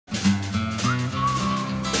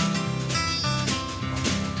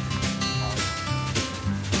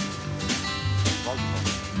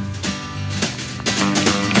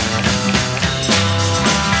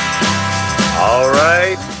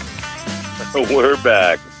We're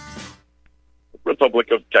back.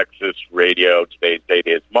 Republic of Texas Radio. Today's date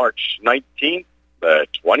is March 19th,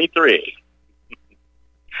 23.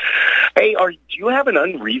 Hey, do you have an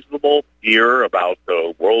unreasonable fear about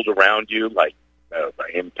the world around you, like the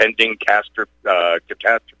impending catastrophe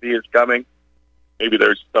is coming? Maybe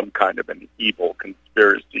there's some kind of an evil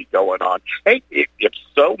conspiracy going on. Hey, if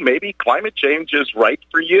so, maybe climate change is right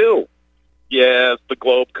for you. Yes, the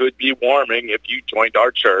globe could be warming if you joined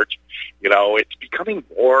our church. You know, it's becoming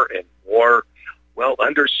more and more well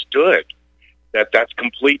understood that that's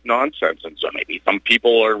complete nonsense. And so maybe some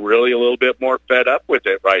people are really a little bit more fed up with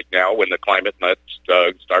it right now when the climate nuts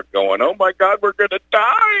start going, oh, my God, we're going to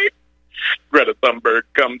die. Greta Thunberg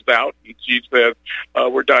comes out and she says,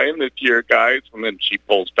 we're dying this year, guys. And then she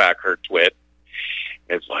pulls back her twit.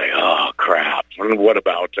 It's like, oh, crap. And what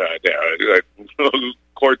about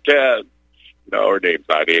Cortez? No, her name's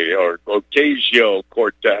not or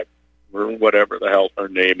Ocasio-Cortez, or whatever the hell her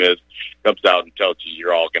name is, comes out and tells you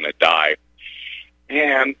you're all going to die.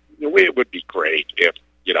 And it would be great if,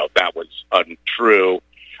 that was untrue,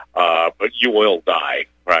 but you will die,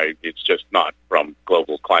 right? It's just not from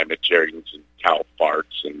global climate change and cow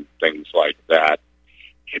farts and things like that.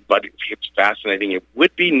 But it's fascinating. It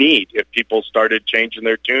would be neat if people started changing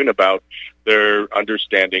their tune about their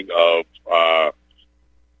understanding of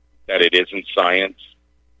that it isn't science.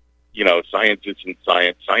 Science isn't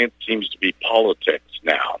science. Science seems to be politics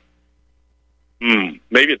now.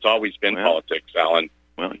 Maybe it's always been politics, Alan.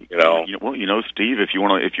 Well, Steve, if you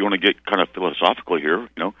want to get kind of philosophical here,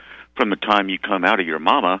 from the time you come out of your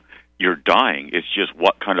mama, you're dying. It's just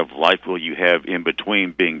what kind of life will you have in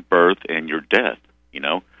between being birth and your death,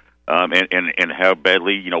 and how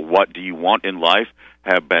badly, what do you want in life?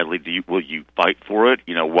 How badly will you fight for it?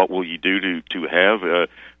 What will you do to have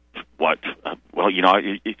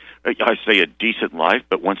I say a decent life,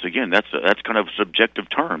 but once again, that's kind of a subjective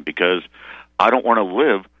term, because I don't want to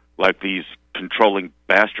live like these controlling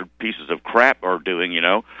bastard pieces of crap are doing.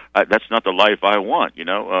 That's not the life I want.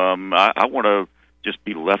 I want to just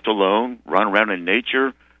be left alone, run around in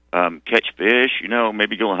nature, catch fish.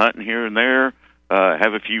 Maybe go hunting here and there.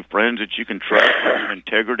 Have a few friends that you can trust, have some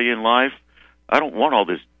integrity in life. I don't want all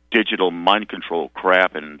this digital mind control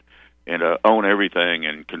crap and own everything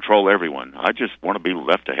and control everyone. I just want to be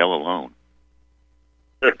left the hell alone.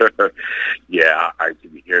 Yeah, I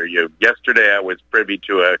can hear you. Yesterday I was privy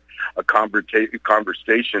to a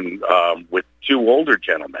conversation with two older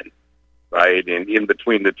gentlemen, right? And in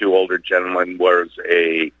between the two older gentlemen was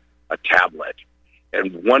a tablet.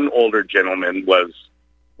 And one older gentleman was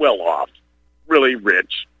well off, really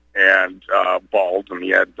rich, and bald, and he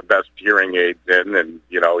had the best hearing aids in, and,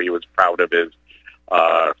 he was proud of his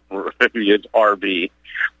RV,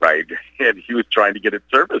 right? And he was trying to get it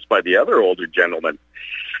serviced by the other older gentleman.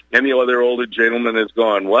 And the other older gentleman is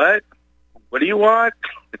going, what? What do you want?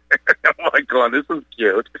 I'm like, going, this is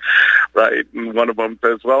cute, right? And one of them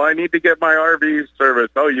says, well, I need to get my RV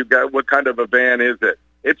serviced. Oh, what kind of a van is it?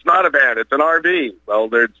 It's not a van, it's an RV. Well,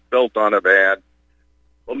 it's built on a van.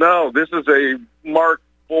 Well, no, this is a Mark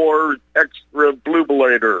IV Extra Blue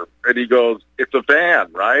Blader. And he goes, it's a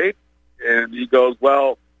van, right? And he goes,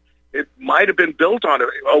 well, it might have been built on it.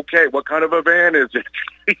 Okay, what kind of a van is it?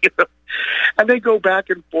 And they go back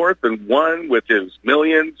and forth, and one with his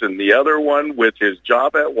millions and the other one with his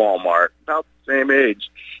job at Walmart, about the same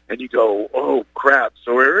age. And you go, oh, crap.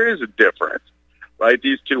 So there is a difference, right?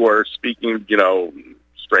 These two are speaking,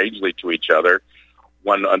 strangely to each other.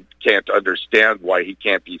 One can't understand why he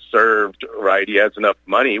can't be served, right? He has enough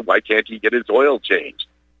money. Why can't he get his oil changed?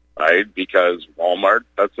 Right, because Walmart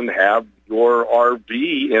doesn't have your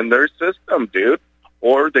RV in their system, dude,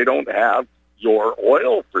 or they don't have your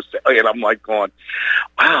oil for sale. And I'm like going,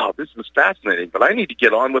 wow, this is fascinating, but I need to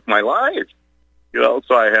get on with my life. So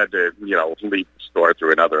I had to, leave the store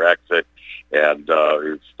through another exit and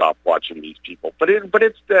stop watching these people. But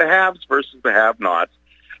it's the haves versus the have-nots.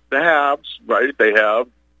 The haves, right, they have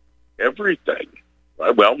everything.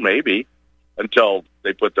 Well, maybe, until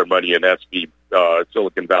they put their money in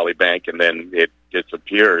Silicon Valley Bank, and then it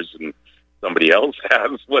disappears and somebody else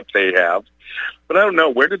has what they have. But I don't know,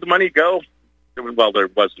 where did the money go? Well, there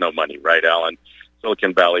was no money, right, Alan?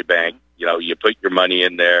 Silicon Valley Bank, you put your money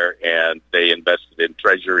in there, and they invested in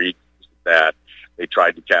treasuries that they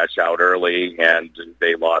tried to cash out early, and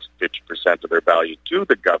they lost 50% of their value to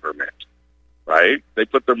the government, right? They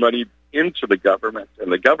put their money into the government,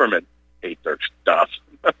 and the government ate their stuff.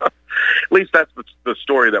 At least that's the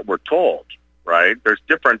story that we're told, right? There's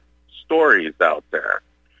different stories out there.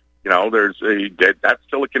 That's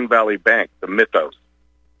Silicon Valley Bank, the mythos,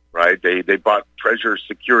 right? They bought Treasure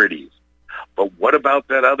Securities. But what about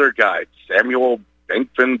that other guy, Samuel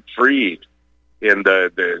Bankman-Fried, in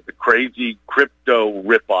the crazy crypto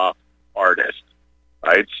ripoff artist,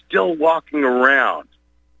 right? Still walking around.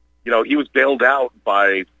 You know, he was bailed out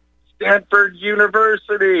by Stanford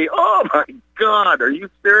University. Oh, my God. Are you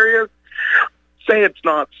serious? Say it's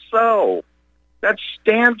not so. That's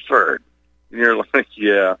Stanford. And you're like,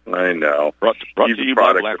 yeah, I know. Brought to you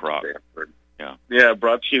by BlackRock. Yeah,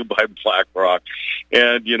 brought to you by BlackRock.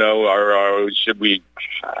 And, you know, should we...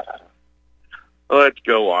 let's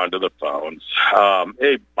go on to the phones.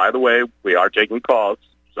 Hey, by the way, we are taking calls.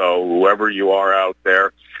 So whoever you are out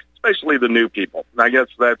there, especially the new people. I guess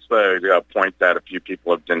that's the point that a few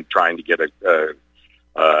people have been trying to get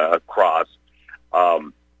across.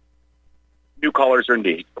 New callers are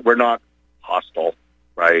neat. We're not hostile,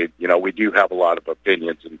 right? You know, we do have a lot of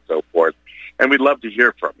opinions and so forth, and we'd love to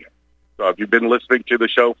hear from you. So if you've been listening to the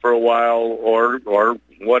show for a while or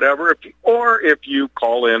whatever, if you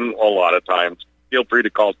call in a lot of times, feel free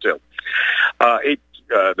to call too.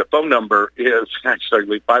 The phone number is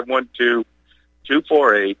actually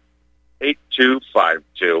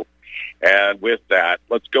 512-248-8252. And with that,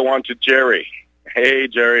 let's go on to Jerry. Hey,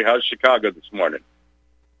 Jerry, how's Chicago this morning?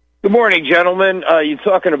 Good morning, gentlemen. You're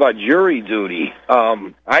talking about jury duty.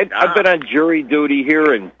 I've been on jury duty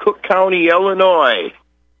here in Cook County, Illinois.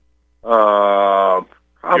 You're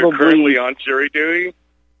currently on jury duty?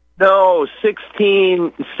 No,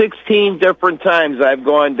 16 different times I've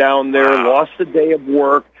gone down there, lost a day of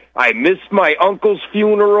work. I missed my uncle's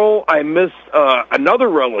funeral. I missed another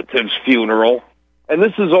relative's funeral. And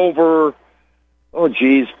this is over,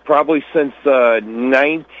 probably since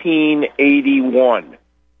 1981.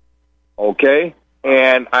 Okay?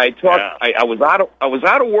 And I was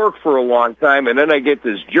out of work for a long time, and then I get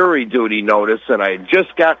this jury duty notice, and I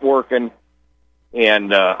just got working,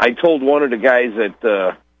 and I told one of the guys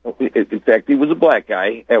that, in fact, he was a black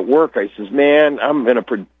guy at work. I says, man, I'm in a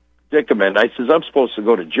predicament. I says, I'm supposed to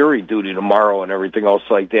go to jury duty tomorrow and everything else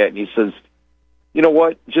like that. And he says, you know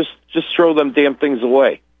what? Just throw them damn things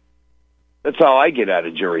away. That's how I get out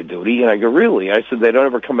of jury duty. And I go, really? I said, they don't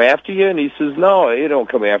ever come after you? And he says, no, they don't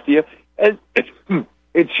come after you. And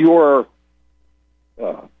it's your,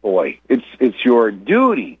 it's your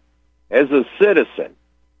duty as a citizen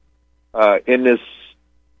in this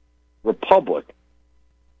republic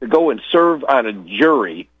to go and serve on a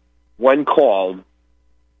jury when called,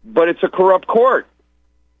 but it's a corrupt court.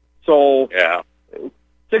 So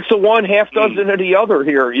 6 of one, half dozen of the other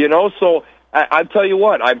here, you know. So I tell you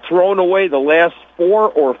what, I've thrown away the last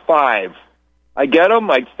 4 or 5. I get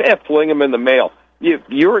them, I fling them in the mail. If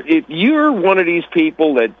you're one of these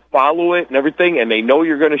people that follow it and everything, and they know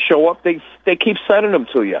you're going to show up, they keep sending them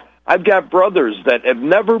to you. I've got brothers that have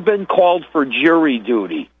never been called for jury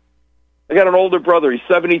duty. I got an older brother. He's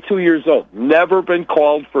 72 years old. Never been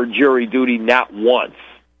called for jury duty, not once.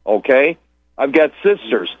 Okay? I've got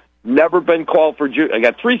sisters. Never been called for jury. I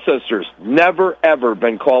got 3 sisters. Never, ever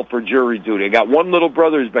been called for jury duty. I got one little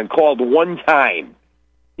brother who's been called one time.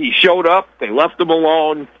 He showed up. They left him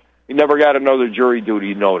alone. He never got another jury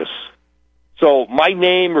duty notice. So my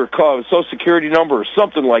name or Social Security number or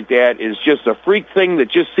something like that is just a freak thing that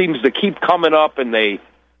just seems to keep coming up, and they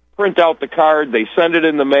print out the card. They send it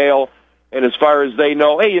in the mail. And as far as they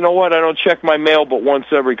know, hey, you know what, I don't check my mail but once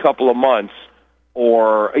every couple of months.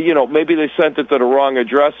 Or, you know, maybe they sent it to the wrong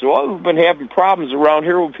address. Well, we've been having problems around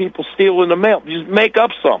here with people stealing the mail. Just make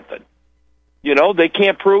up something. You know, they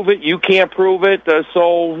can't prove it. You can't prove it.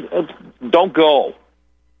 So don't go.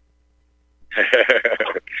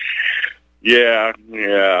 Yeah,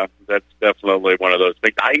 that's definitely one of those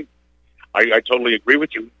things. I totally agree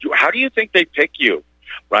with you. How do you think they pick you,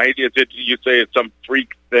 right? Is it, you say it's some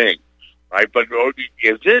freak thing, right? But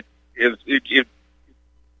is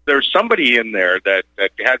there's somebody in there that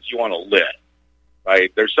has you on a list,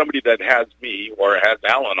 right? There's somebody that has me or has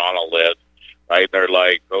Alan on a list, right? They're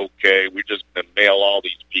like, okay, we're just going to mail all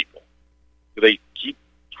these people. Do they keep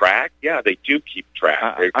track? Yeah, they do keep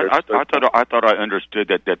track. I thought I understood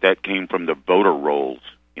that came from the voter rolls,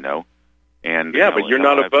 you know. And yeah, but you're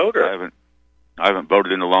not a voter. I haven't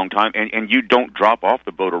voted in a long time, and you don't drop off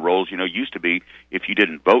the voter rolls. You know, used to be if you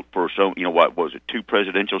didn't vote for what was it, 2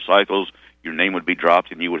 presidential cycles, your name would be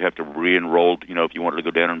dropped, and you would have to re-enroll. You know, if you wanted to go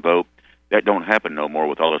down and vote. That don't happen no more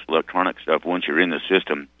with all this electronic stuff. Once you're in the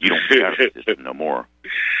system, you don't get out of the system no more.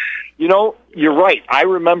 You know, you're right. I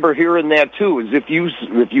remember hearing that too. Is if you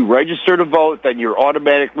register to vote, then you're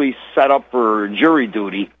automatically set up for jury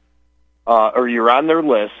duty, or you're on their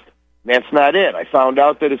list. That's not it. I found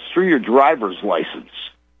out that it's through your driver's license.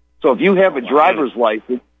 So if you have a driver's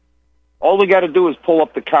license, all they got to do is pull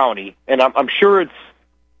up the county, and I'm sure it's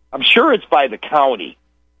I'm sure it's by the county.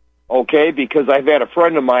 Okay, because I've had a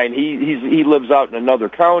friend of mine. He lives out in another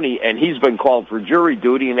county, and he's been called for jury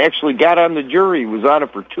duty, and actually got on the jury. Was on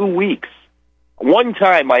it for 2 weeks. One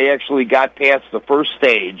time, I actually got past the first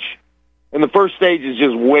stage, and the first stage is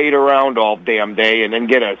just wait around all damn day, and then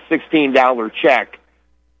get a $16 check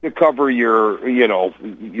to cover your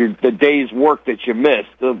the day's work that you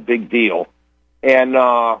missed. A big deal, and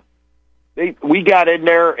we got in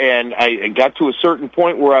there, and I got to a certain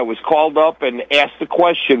point where I was called up and asked a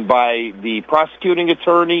question by the prosecuting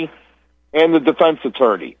attorney and the defense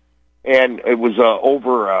attorney, and it was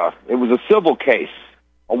it was a civil case.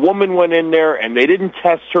 A woman went in there, and they didn't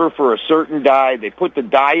test her for a certain dye. They put the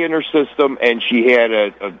dye in her system, and she had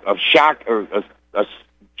a shock or a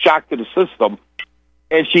shock to the system,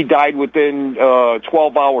 and she died within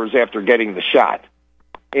 12 hours after getting the shot.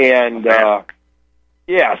 And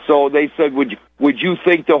yeah, so they said, would you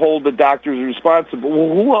think to hold the doctors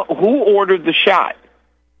responsible? Well, who ordered the shot?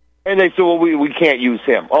 And they said, well, we can't use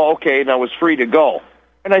him. Oh, okay, and I was free to go.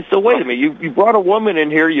 And I said, wait a minute, you brought a woman in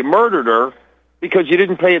here, you murdered her because you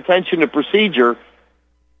didn't pay attention to procedure.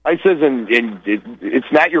 I says, and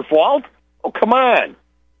it's not your fault? Oh, come on.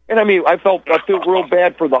 And I mean, I feel real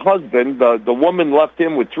bad for the husband. The woman left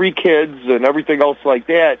him with 3 kids and everything else like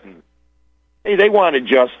that. And, hey, they wanted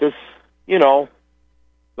justice, you know.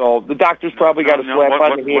 So the doctor's probably got a slap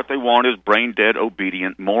on the hand. What they want is brain dead,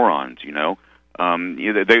 obedient morons. You know, I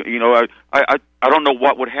don't know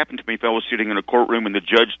what would happen to me if I was sitting in a courtroom and the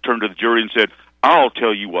judge turned to the jury and said, "I'll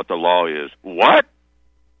tell you what the law is." What?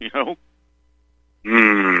 You know?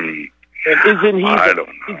 And isn't he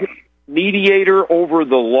the mediator over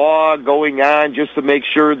the law going on just to make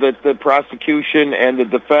sure that the prosecution and the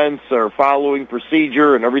defense are following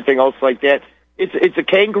procedure and everything else like that? It's a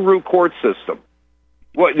kangaroo court system.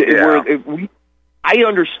 I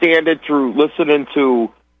understand it through listening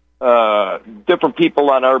to different people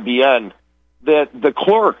on RBN that the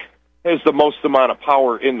clerk has the most amount of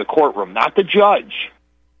power in the courtroom, not the judge.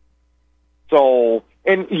 So,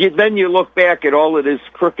 and then you look back at all of this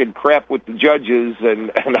crooked crap with the judges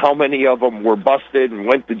and how many of them were busted and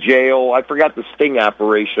went to jail. I forgot the sting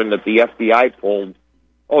operation that the FBI pulled.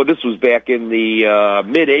 Oh, this was back in the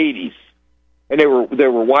mid-'80s. And they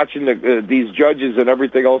were watching these judges and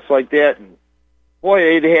everything else like that. And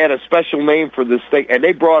boy, they had a special name for this thing, and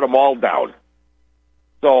they brought them all down.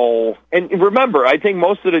 So, and remember, I think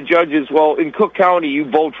most of the judges, well, in Cook County, you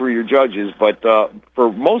vote for your judges, but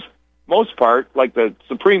for most part, like the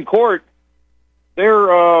Supreme Court, they're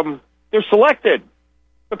selected.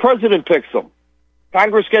 The president picks them.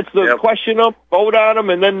 Congress gets to question them, vote on them,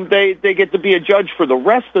 and then they get to be a judge for the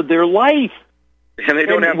rest of their life. And they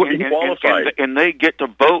don't have to be qualified. And they get to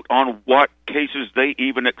vote on what cases they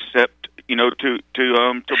even accept, to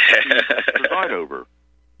preside over.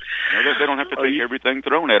 They don't have to take everything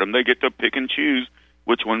thrown at them. They get to pick and choose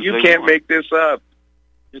which ones they want. You can't make this up.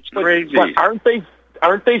 It's crazy. But aren't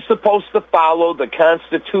they supposed to follow the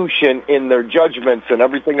Constitution in their judgments and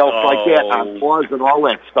everything else like that, on laws and all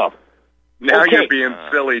that stuff? Now you're being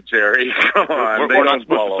silly, Jerry. Come on. We're not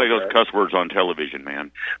supposed to say those cuss words on television, man.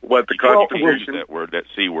 What, the Constitution? That word, that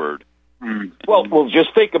C word. Well,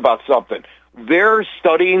 just think about something. They're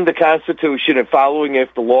studying the Constitution and following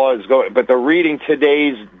if the law is going, but they're reading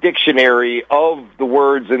today's dictionary of the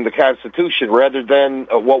words in the Constitution rather than,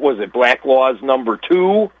 Black Laws number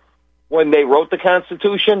 2 when they wrote the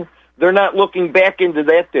Constitution. They're not looking back into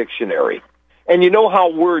that dictionary. And you know how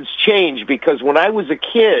words change, because when I was a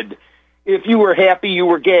kid, if you were happy, you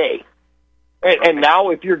were gay. And now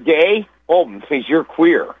if you're gay, it means you're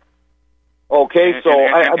queer. Okay,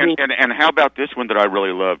 and how about this one that I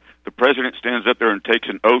really love? The president stands up there and takes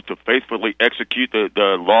an oath to faithfully execute the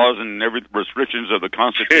laws and every restrictions of the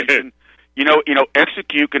Constitution.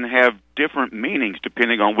 Execute can have different meanings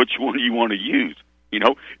depending on which one you want to use. It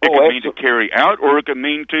can mean to carry out, or it can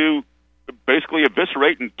mean to basically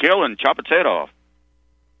eviscerate and kill and chop its head off.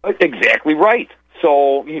 Exactly right.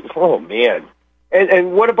 So, man.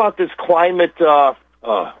 And what about this climate, They're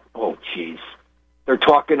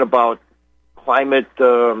talking about climate,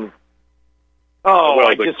 climate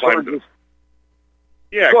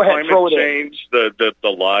change, the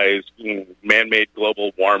lies, man-made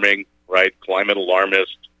global warming, right? Climate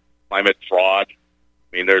alarmist, climate fraud.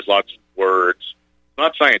 I mean, there's lots of words. It's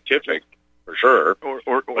not scientific, for sure.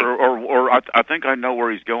 Or I think I know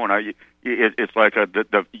where he's going. It's like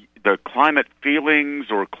the climate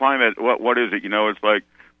feelings or climate, what is it? It's like,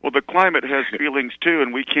 well, the climate has feelings too,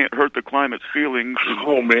 and we can't hurt the climate's feelings.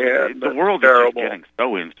 Oh man, the world is just getting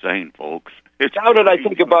so insane, folks. now that I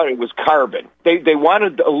think about it, it was carbon. They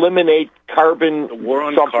wanted to eliminate carbon. The war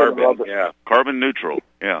on carbon, yeah. Carbon neutral,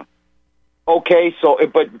 yeah. Okay, so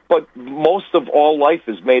but most of all life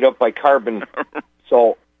is made up by carbon.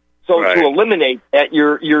 So right. To eliminate that,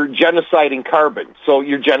 you're genociding carbon. So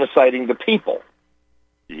you're genociding the people.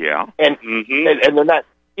 Yeah. And they're not.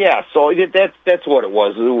 Yeah. So that's what it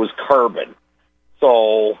was. It was carbon.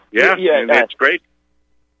 So yeah, and that's great.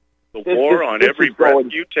 The war on every breath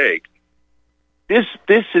you take.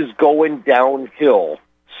 This is going downhill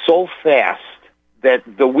so fast that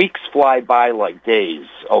the weeks fly by like days,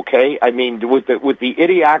 okay? I mean, with the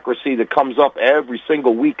idiocracy that comes up every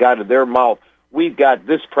single week out of their mouth, we've got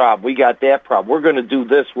this problem, we got that problem, we're going to do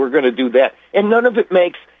this, we're going to do that, and none of it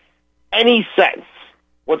makes any sense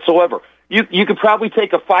whatsoever. You could probably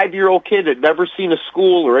take a 5-year-old kid that never seen a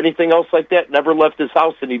school or anything else like that, never left his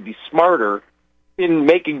house, and he'd be smarter in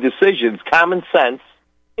making decisions, common sense,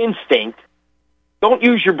 instinct. Don't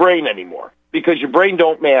use your brain anymore because your brain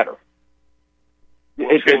don't matter.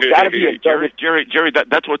 It's got to be a Jerry.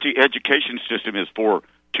 That's what the education system is for,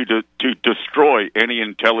 to destroy any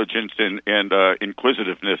intelligence and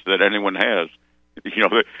inquisitiveness that anyone has. You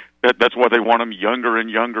know, that's why they want them younger and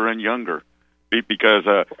younger and younger, because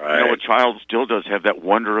a child still does have that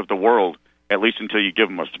wonder of the world, at least until you give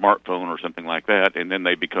them a smartphone or something like that, and then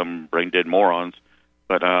they become brain dead morons.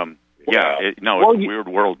 But it's a weird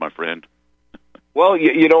world, my friend. Well,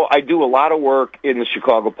 you know, I do a lot of work in the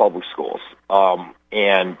Chicago public schools,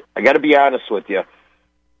 and I got to be honest with you.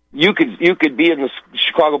 You could be in the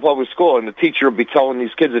Chicago public school, and the teacher will be telling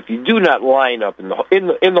these kids, if you do not line up in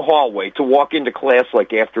the hallway to walk into class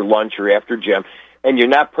like after lunch or after gym, and you're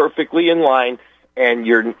not perfectly in line, and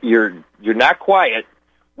you're not quiet,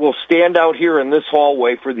 we'll stand out here in this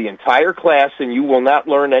hallway for the entire class, and you will not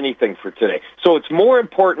learn anything for today. So it's more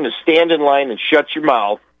important to stand in line and shut your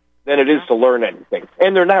mouth than it is to learn anything.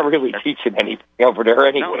 And they're not really teaching anything over there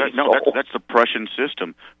anyway. That's the Prussian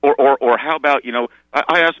system. Or how about, you know,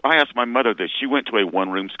 I asked my mother this. She went to a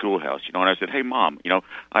one-room schoolhouse, you know, and I said, hey, Mom, you know,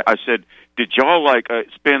 I said, did y'all,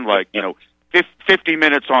 spend, 50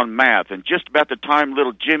 minutes on math, and just about the time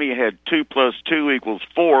little Jimmy had 2 + 2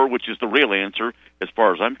 = 4, which is the real answer as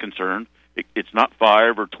far as I'm concerned. It's not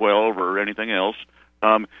 5 or 12 or anything else.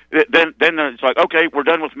 Then it's like, okay, we're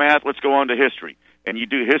done with math. Let's go on to history. And you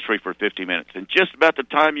do history for 50 minutes. And just about the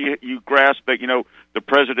time you grasp that, you know, the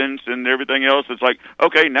presidents and everything else, it's like,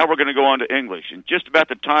 okay, now we're going to go on to English. And just about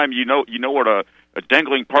the time you know what a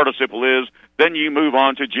dangling participle is, then you move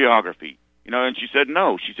on to geography. You know, and she said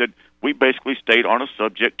no. She said, we basically stayed on a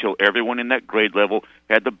subject till everyone in that grade level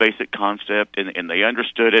had the basic concept and they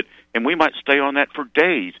understood it, and we might stay on that for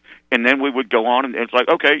days. And then we would go on, and it's like,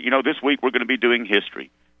 okay, you know, this week we're going to be doing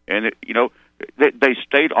history. And, they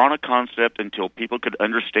stayed on a concept until people could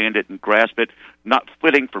understand it and grasp it, not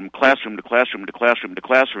flitting from classroom to classroom to classroom to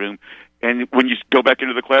classroom. And when you go back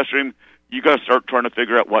into the classroom, you got to start trying to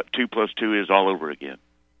figure out what 2 + 2 is all over again.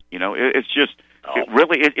 You know, it's just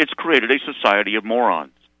it's created a society of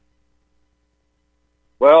morons.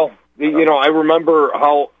 Well, you know, I remember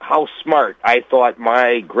how smart I thought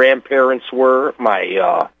my grandparents were,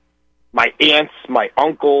 my aunts, my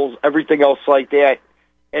uncles, everything else like that.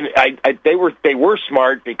 And they were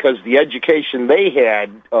smart because the education they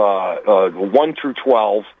had, 1 through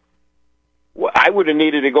 12, I would have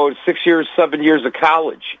needed to go to 6 years, 7 years of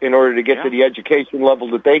college in order to get to the education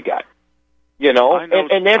level that they got. You know, I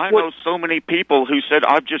know so many people who said,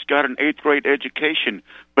 I've just got an 8th grade education,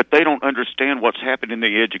 but they don't understand what's happened in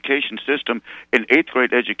the education system. An 8th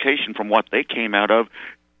grade education, from what they came out of,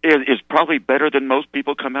 is probably better than most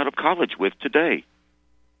people come out of college with today.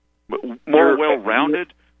 More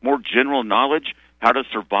well-rounded, more general knowledge, how to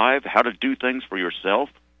survive, how to do things for yourself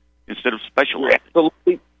instead of specializing.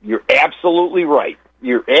 You're absolutely right.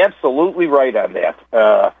 You're absolutely right on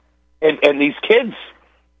that. And these kids,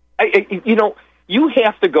 you know, you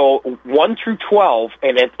have to go 1 through 12,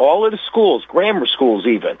 and at all of the schools, grammar schools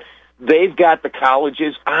even, they've got the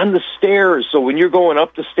colleges on the stairs. So when you're going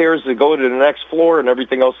up the stairs to go to the next floor and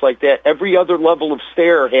everything else like that, every other level of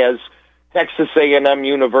stair has Texas A&M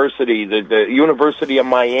University, the University of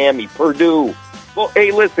Miami, Purdue. Well,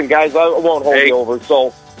 hey, listen, guys, I won't hold you over,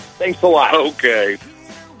 so thanks a lot. Okay.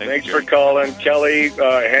 Thanks for calling, Kelly.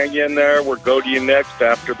 Hang in there. We'll go to you next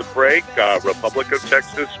after the break. Republic of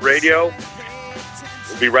Texas Radio.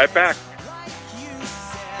 We'll be right back.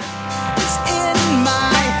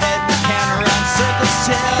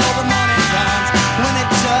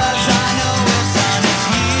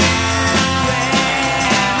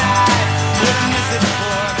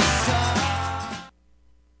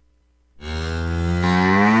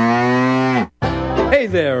 Hey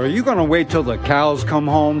there, are you going to wait till the cows come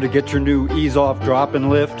home to get your new ease-off drop-and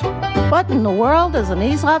lift? What in the world is an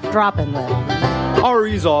ease-off drop-and lift? Our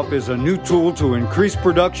ease-off is a new tool to increase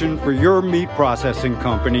production for your meat processing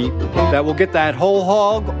company that will get that whole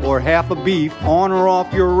hog or half a beef on or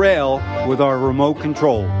off your rail with our remote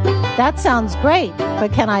control. That sounds great,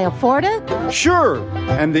 but can I afford it? Sure,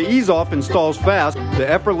 and the ease-off installs fast. The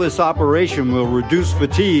effortless operation will reduce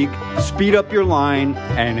fatigue, speed up your line,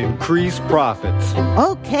 and increase profits.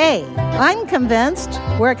 Okay, I'm convinced.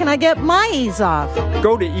 Where can I get my ease-off?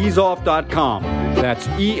 Go to easeoff.com. That's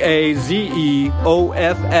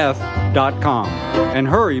EAZEOFF.com. And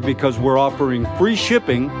hurry because we're offering free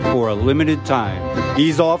shipping for a limited time.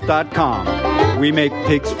 Easeoff.com. We make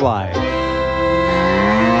pigs fly.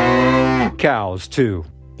 Cows, too.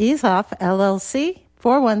 Ease-Off, LLC,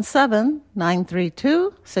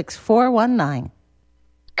 417-932-6419.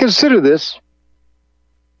 Consider this.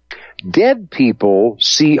 Dead people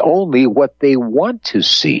see only what they want to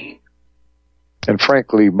see. And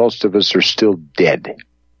frankly, most of us are still dead.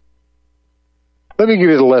 Let me give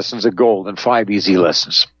you the lessons of gold in 5 easy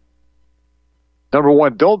lessons. Number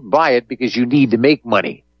 1, don't buy it because you need to make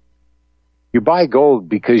money. You buy gold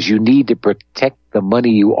because you need to protect the money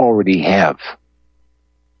you already have.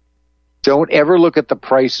 Don't ever look at the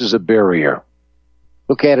price as a barrier.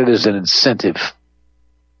 Look at it as an incentive.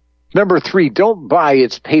 Number 3, don't buy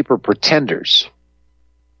its paper pretenders.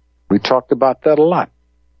 We talked about that a lot.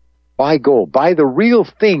 Buy gold. Buy the real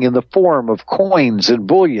thing in the form of coins and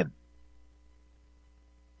bullion.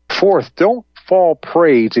 4th, don't fall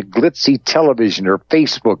prey to glitzy television or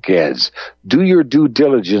Facebook ads. Do your due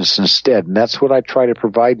diligence instead, and that's what I try to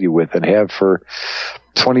provide you with and have for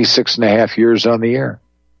 26 and a half years on the air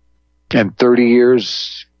and 30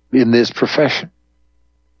 years in this profession.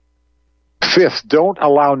 5th, don't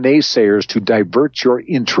allow naysayers to divert your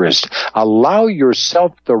interest. Allow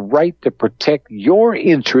yourself the right to protect your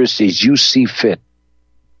interests as you see fit.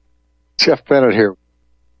 Jeff Bennett here.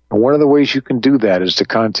 And one of the ways you can do that is to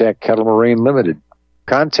contact Kettle Moraine Limited.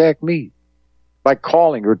 Contact me by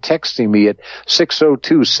calling or texting me at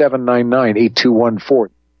 602-799-8214.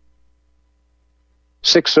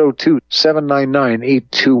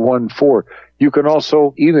 602-799-8214. You can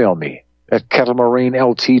also email me at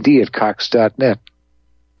kettlemaraineltd@cox.net.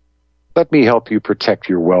 Let me help you protect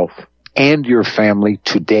your wealth and your family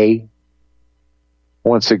today.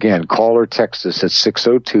 Once again, call or text us at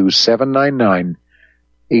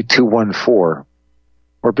 602-799-8214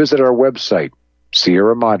 or visit our website,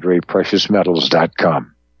 Sierra Madre Precious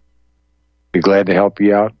Metals.com. Be glad to help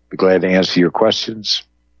you out. Be glad to answer your questions.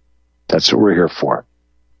 That's what we're here for.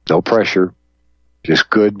 No pressure, just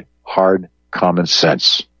good, hard, common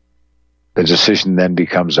sense. The decision then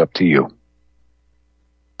becomes up to you. All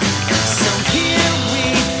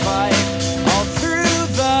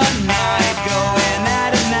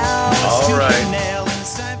right.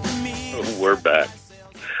 We're back.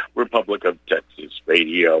 Republic of Texas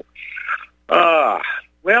Radio.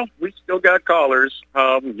 Well, we still got callers.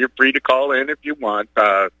 You're free to call in if you want.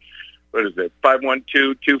 What is it?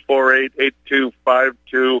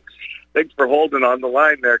 512-248-8252. Thanks for holding on the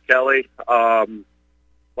line there, Kelly.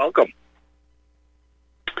 Welcome.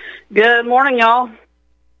 Good morning, y'all.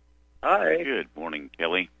 Hi. Good morning,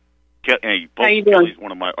 Kelly. Hey, how you doing?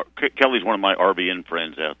 Kelly's one of my RBN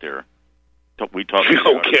friends out there. We talked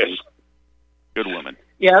about okay. Good woman.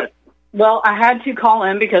 Yeah. Well, I had to call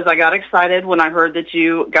in because I got excited when I heard that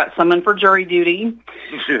you got summoned for jury duty.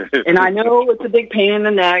 And I know it's a big pain in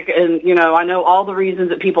the neck, and, I know all the reasons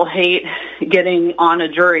that people hate getting on a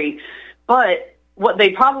jury. But what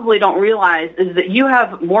they probably don't realize is that you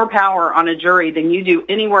have more power on a jury than you do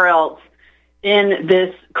anywhere else in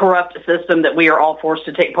this corrupt system that we are all forced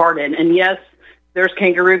to take part in. And yes, there's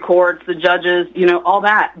kangaroo courts, the judges, all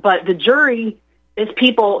that. But the jury is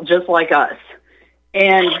people just like us.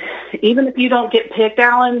 And even if you don't get picked,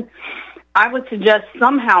 Alan, I would suggest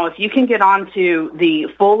somehow if you can get onto the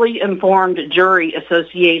Fully Informed Jury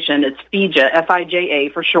Association, it's FIJA, F-I-J-A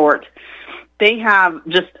for short, they have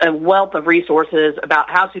just a wealth of resources about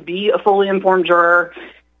how to be a fully informed juror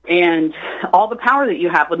and all the power that you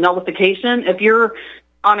have with nullification. If you're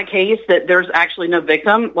on a case that there's actually no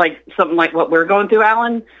victim, like something like what we're going through,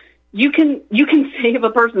 Alan, you can save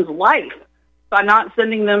a person's life by not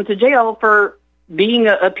sending them to jail for being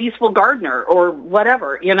a peaceful gardener or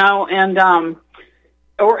whatever, and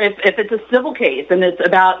or if it's a civil case and it's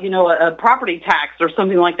about, a property tax or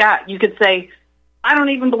something like that, you could say, I don't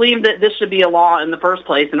even believe that this should be a law in the first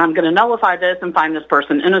place, and I'm going to nullify this and find this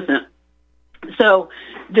person innocent. So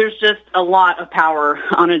there's just a lot of power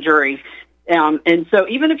on a jury. And so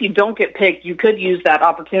even if you don't get picked, you could use that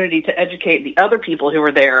opportunity to educate the other people who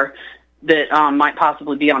are there that might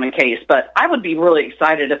possibly be on a case. But I would be really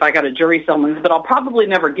excited if I got a jury summons, but I'll probably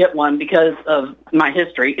never get one because of my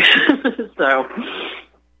history. So,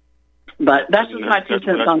 but that's just my 2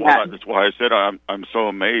 cents on that. That's why I said I'm so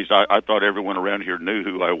amazed. I thought everyone around here knew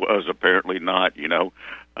who I was. Apparently not,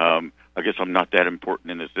 I guess I'm not that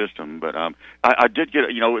important in the system, but I did get,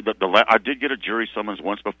 I did get a jury summons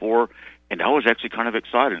once before, and I was actually kind of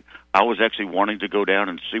excited. I was actually wanting to go down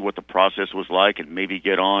and see what the process was like, and maybe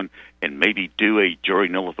get on and maybe do a jury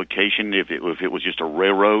nullification if it was just a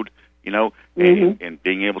railroad, and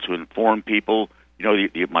being able to inform people,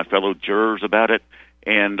 my fellow jurors about it.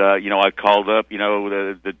 And I called up,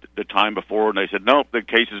 the time before, and they said, nope, the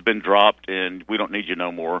case has been dropped, and we don't need you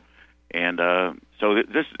no more. And so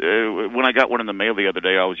this, when I got one in the mail the other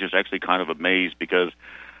day, I was just actually kind of amazed because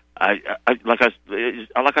like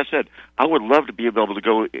I said, I would love to be able to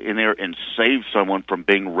go in there and save someone from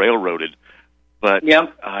being railroaded, but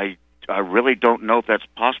I really don't know if that's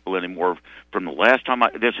possible anymore. From the last time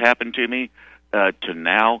this happened to me to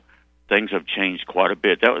now, things have changed quite a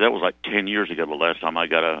bit. That was like 10 years ago the last time I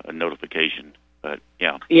got a notification. But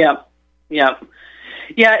yeah.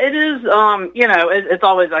 Yeah, it is, it's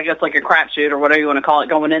always, I guess, like a crapshoot or whatever you want to call it,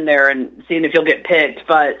 going in there and seeing if you'll get picked.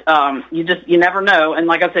 But you never know. And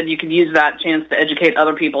like I said, you could use that chance to educate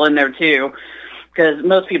other people in there, too, because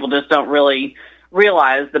most people just don't really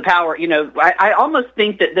realize the power. I almost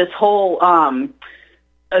think that this whole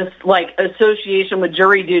association with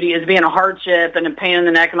jury duty as being a hardship and a pain in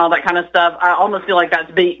the neck and all that kind of stuff, I almost feel like that's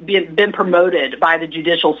been promoted by the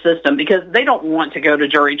judicial system because they don't want to go to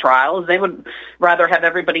jury trials. They would rather have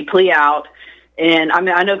everybody plea out. And I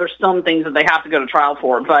mean, I know there's some things that they have to go to trial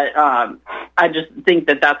for, but I just think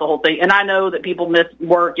that that's the whole thing. And I know that people miss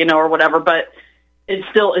work, or whatever, but it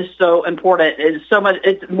still is so important. It's so much.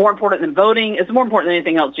 It's more important than voting. It's more important than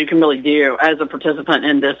anything else you can really do as a participant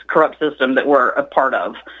in this corrupt system that we're a part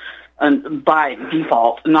of, and by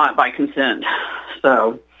default, not by consent.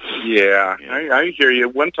 So. Yeah, I hear you.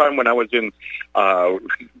 One time when I was in, I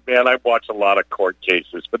watch a lot of court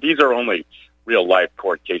cases, but these are only real-life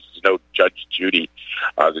court cases, no Judge Judy.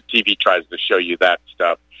 The TV tries to show you that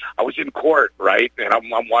stuff. I was in court, right, and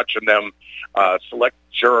I'm watching them select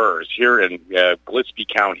jurors here in Gillespie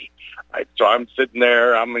County. Right? So I'm sitting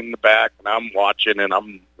there, I'm in the back, and I'm watching, and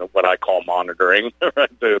I'm what I call monitoring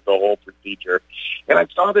the whole procedure. And I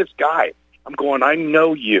saw this guy. I'm going, I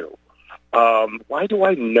know you. Why do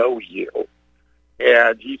I know you?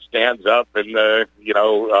 And he stands up, and the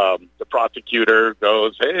prosecutor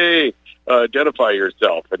goes, hey, identify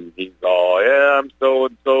yourself. And he's all, yeah, I'm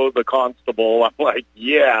so-and-so, the constable. I'm like,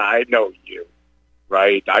 yeah, I know you,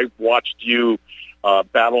 right? I watched you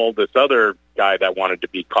battle this other guy that wanted to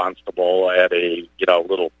be constable at a,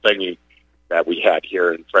 little thingy that we had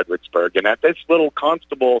here in Fredericksburg. And at this little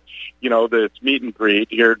constable, this meet and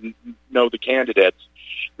greet here, the candidates,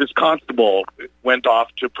 this constable went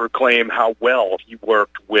off to proclaim how well he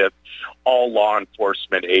worked with all law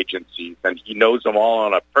enforcement agencies, and he knows them all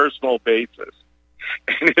on a personal basis.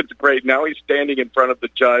 And it's great. Now he's standing in front of the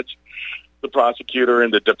judge, the prosecutor,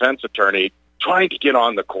 and the defense attorney trying to get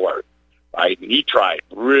on the court, right? And he tried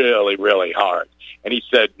really, really hard. And he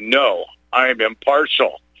said, no, I'm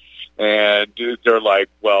impartial. And they're like,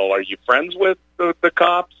 well, are you friends with the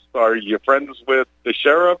cops? Are you friends with the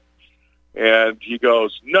sheriff? And he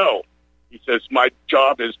goes, no. He says, my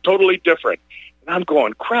job is totally different. And I'm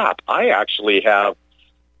going, crap, I actually have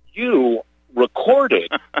you recorded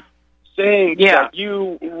saying that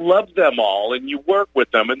you love them all and you work with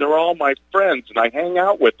them and they're all my friends and I hang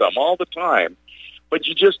out with them all the time. But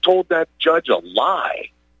you just told that judge a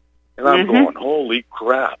lie. And I'm going, holy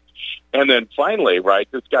crap. And then finally, right,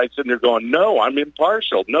 this guy's sitting there going, no, I'm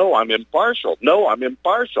impartial. No, I'm impartial. No, I'm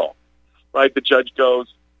impartial. Right? The judge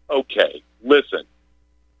goes, okay, listen,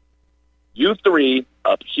 you three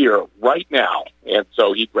up here right now. And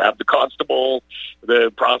so he grabbed the constable,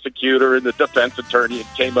 the prosecutor, and the defense attorney and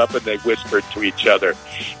came up and they whispered to each other,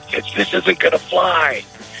 says, this isn't going to fly.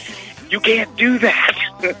 You can't do that.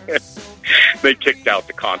 They kicked out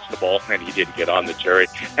the constable, and he didn't get on the jury.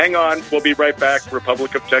 Hang on. We'll be right back.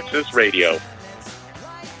 Republic of Texas Radio.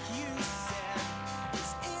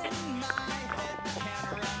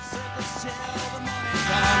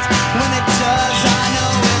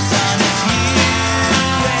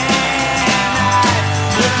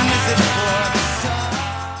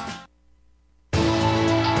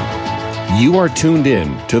 You are tuned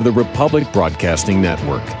in to the Republic Broadcasting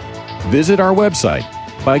Network. Visit our website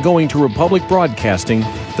by going to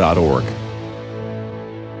republicbroadcasting.org.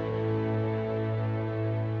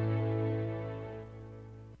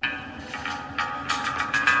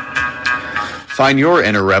 Find your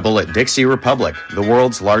inner rebel at Dixie Republic, the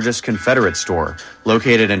world's largest Confederate store,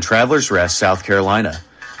 located in Travelers Rest, South Carolina.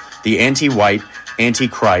 The anti-white,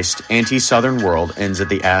 anti-Christ, anti-Southern world ends at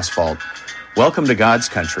the asphalt. Welcome to God's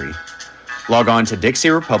country. Log on to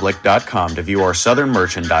DixieRepublic.com to view our Southern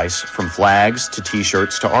merchandise, from flags to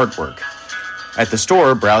T-shirts to artwork. At the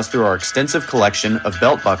store, browse through our extensive collection of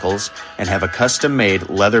belt buckles and have a custom-made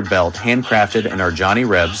leather belt handcrafted in our Johnny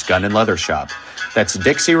Rebs Gun and Leather Shop. That's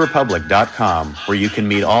DixieRepublic.com, where you can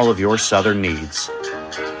meet all of your Southern needs.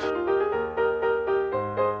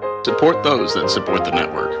 Support those that support the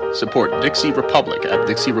network. Support Dixie Republic at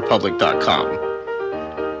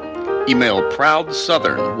DixieRepublic.com. Email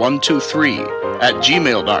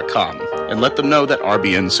ProudSouthern123@gmail.com and let them know that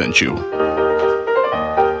RBN sent you.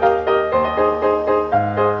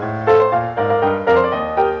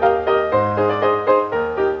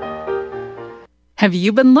 Have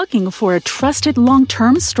you been looking for a trusted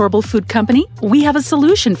long-term storable food company? We have a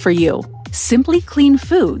solution for you. Simply Clean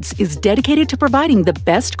Foods is dedicated to providing the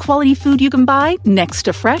best quality food you can buy next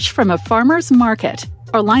to fresh from a farmer's market.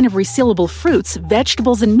 Our line of resealable fruits,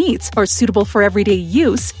 vegetables, and meats are suitable for everyday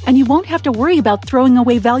use, and you won't have to worry about throwing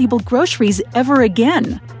away valuable groceries ever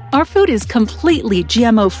again. Our food is completely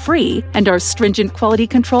GMO-free, and our stringent quality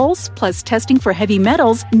controls, plus testing for heavy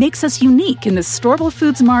metals, makes us unique in the storable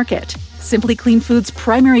foods market. Simply Clean Foods'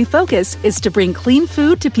 primary focus is to bring clean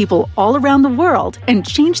food to people all around the world and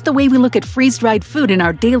change the way we look at freeze-dried food in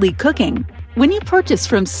our daily cooking. When you purchase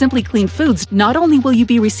from Simply Clean Foods, not only will you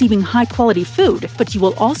be receiving high-quality food, but you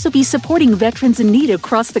will also be supporting veterans in need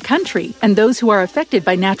across the country and those who are affected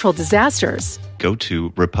by natural disasters. Go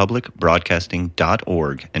to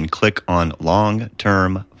republicbroadcasting.org and click on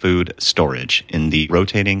long-term food storage in the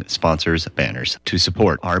rotating sponsors banners to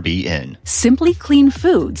support RBN. Simply Clean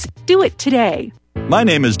Foods. Do it today. My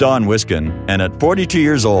name is Don Wiskin, and at 42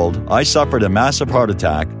 years old, I suffered a massive heart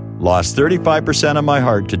attack, lost 35% of my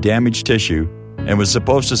heart to damaged tissue, and was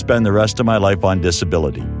supposed to spend the rest of my life on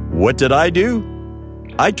disability. What did I do?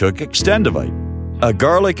 I took Extendivite, a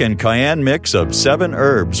garlic and cayenne mix of 7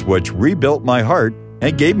 herbs which rebuilt my heart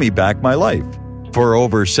and gave me back my life. For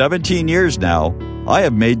over 17 years now, I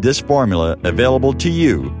have made this formula available to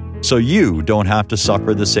you so you don't have to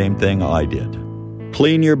suffer the same thing I did.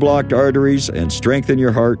 Clean your blocked arteries and strengthen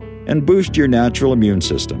your heart and boost your natural immune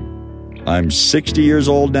system. I'm 60 years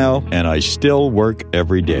old now, and I still work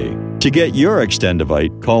every day. To get your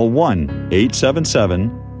Extendivite, call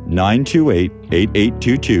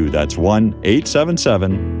 1-877-928-8822. That's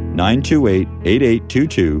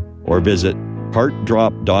 1-877-928-8822, or visit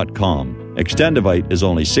heartdrop.com. Extendivite is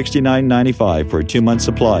only $69.95 for a 2-month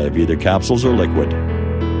supply of either capsules or liquid.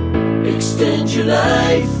 Extend your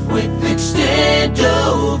life with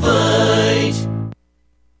Extendovite.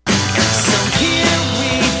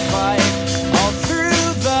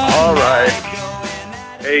 All right.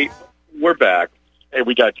 Hey, we're back. Hey,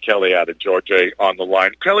 we got Kelly out of Georgia on the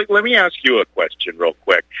line. Kelly, let me ask you a question real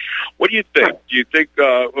quick. What do you think? Do you think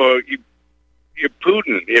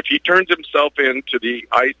Putin, if he turns himself into the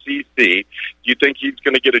ICC, do you think he's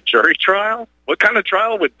going to get a jury trial? What kind of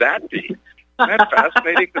trial would that be? Isn't that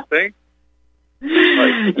fascinating to think?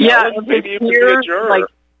 Like, yeah, maybe you could be a juror.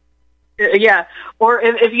 Yeah, or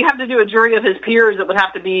if you have to do a jury of his peers, it would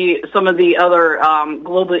have to be some of the other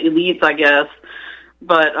global elites, I guess.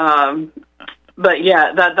 But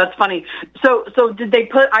yeah, that's funny. So did they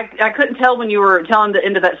put? I couldn't tell when you were telling the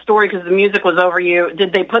end of that story because the music was over you.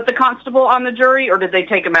 Did they put the constable on the jury, or did they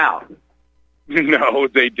take him out? No,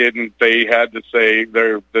 they didn't. They had to say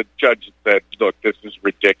the judge said, "Look, this is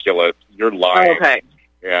ridiculous. You're lying." Okay.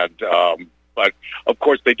 And but of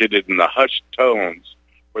course they did it in the hushed tones,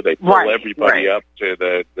 where they pull everybody up to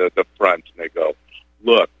the front and they go,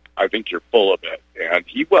 "Look, I think you're full of it." And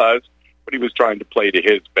he was, but he was trying to play to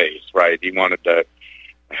his base, right? He wanted to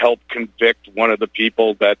help convict one of the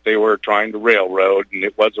people that they were trying to railroad, and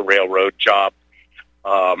it was a railroad job.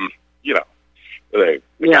 The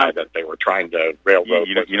guy that they were trying to railroad.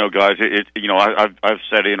 You know, guys, I've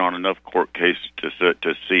sat in on enough court cases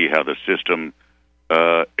to see how the system,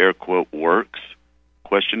 air quote, works,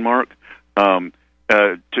 question mark. To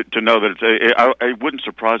know that it wouldn't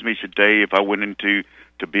surprise me today if I went into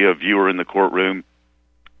to be a viewer in the courtroom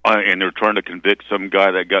and they're trying to convict some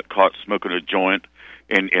guy that got caught smoking a joint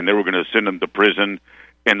and they were going to send him to prison,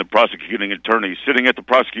 and the prosecuting attorney sitting at the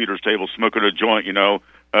prosecutor's table smoking a joint, saying,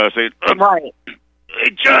 right.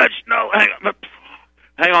 "Hey, Judge, no,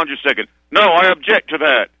 hang on just a second. No, I object to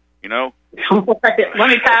that, Right. Let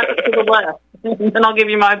me pass it to the left, and I'll give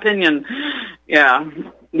you my opinion. Yeah,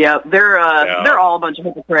 they're all a bunch of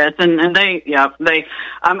hypocrites, and I'm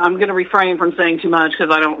going to refrain from saying too much because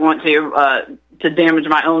I don't want to to damage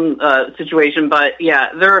my own situation. But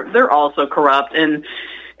yeah, they're also corrupt. And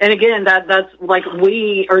again, that's like,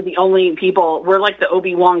 we are the only people. We're like the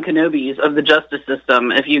Obi-Wan Kenobis of the justice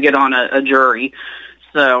system. If you get on a jury,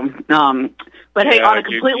 so. But hey, on a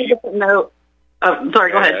completely different note.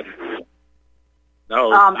 Sorry, go ahead.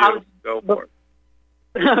 No, go for it.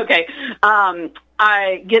 Okay.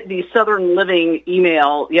 I get the Southern Living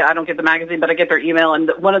email. Yeah, I don't get the magazine, but I get their email.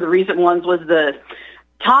 And one of the recent ones was the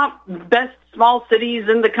top best small cities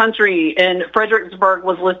in the country, and Fredericksburg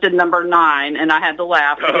was listed number 9, and I had to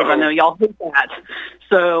laugh because I know y'all hate that.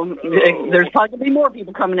 So there's probably going to be more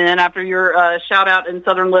people coming in after your shout-out in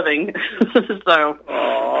Southern Living. So.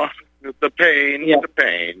 Oh, the pain, the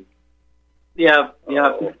pain. Yeah.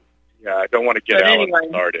 Yeah, I don't want to get Alan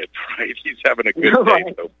started, right? He's having a good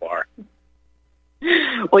day so far.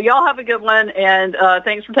 Well, y'all have a good one, and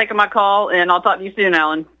thanks for taking my call, and I'll talk to you soon,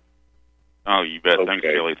 Alan. Oh, you bet. Okay. Thanks,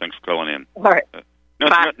 Kelly. Thanks for calling in. All right.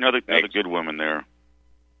 Another good woman there.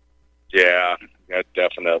 Yeah,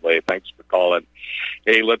 definitely. Thanks for calling.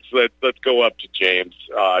 Hey, let's go up to James.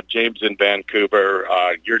 James in Vancouver.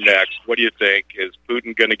 You're next. What do you think? Is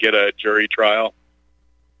Putin going to get a jury trial?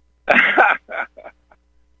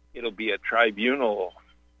 It'll be a tribunal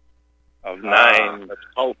of 9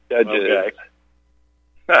 judges.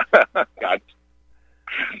 Okay. God.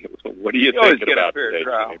 What do you think about fair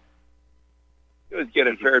trial? You always get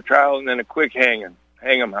a fair trial and then a quick hang 'em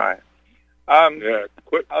high.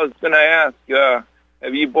 Quick. I was going to ask,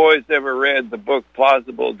 have you boys ever read the book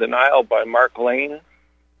Plausible Denial by Mark Lane?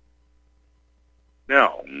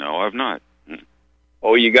 No, I've not.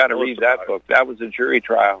 Oh, you got to read that book. That was a jury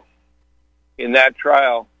trial. In that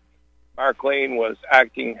trial, Mark Lane was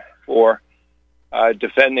acting for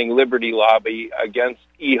defending Liberty Lobby against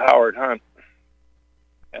E. Howard Hunt.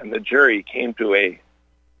 And the jury came to a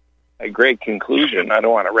great conclusion. I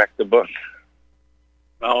don't want to wreck the book.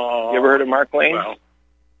 Oh, you ever heard of Mark Lane? Well,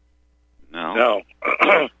 no.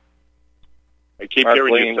 I keep Mark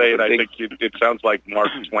hearing Lane you say it. I think it sounds like Mark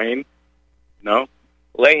Twain. No?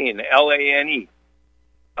 Lane, L-A-N-E.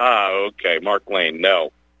 Okay. Mark Lane.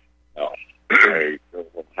 No. I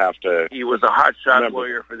will have to. He was a hotshot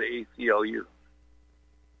lawyer for the ACLU.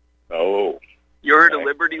 Oh. You heard of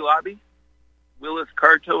Liberty Lobby? Willis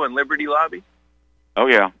Carto and Liberty Lobby? Oh,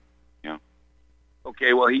 yeah.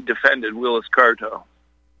 Okay, well, he defended Willis Carto.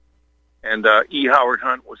 And E. Howard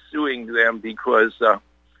Hunt was suing them because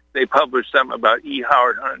they published something about E.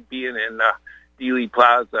 Howard Hunt being in Dealey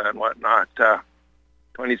Plaza and whatnot,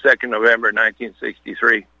 22nd November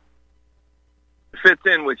 1963. It fits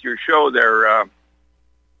in with your show there,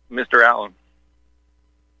 Mr. Allen.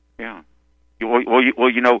 Yeah. Well,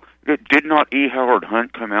 did not E. Howard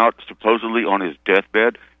Hunt come out supposedly on his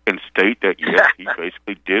deathbed and state that, yes, he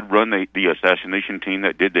basically did run the assassination team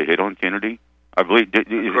that did the hit on Kennedy? I believe.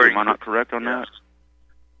 Am I not correct on that?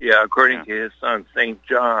 Yeah, according to his son, St.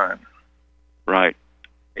 John. Right.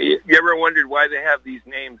 You ever wondered why they have these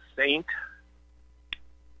names Saint?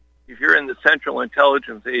 If you're in the Central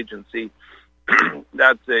Intelligence Agency,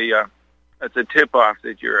 that's a tip-off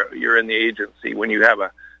that you're in the agency when you have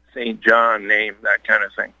a St. John name, that kind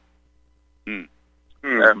of thing.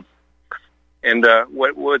 And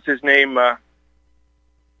what's his name?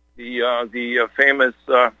 The famous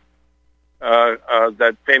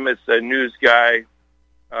that famous news guy.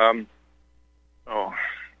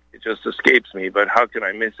 It just escapes me. But how can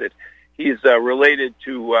I miss it? He's related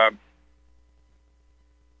to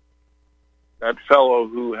that fellow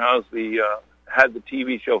who has had the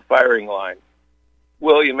TV show Firing Line,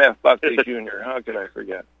 William F. Buckley Jr. How could I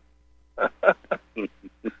forget?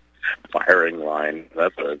 Firing Line.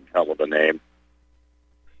 That's a hell of a name.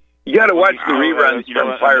 You got to watch the reruns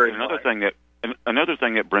from Firing Line. Another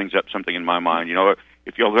thing that brings up something in my mind.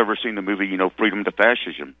 If y'all have ever seen the movie, Freedom to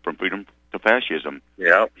Fascism, From Freedom to Fascism.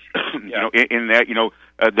 Yeah. In that,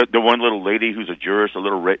 the one little lady who's a jurist,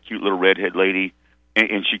 a cute little redhead lady,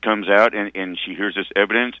 and she comes out and she hears this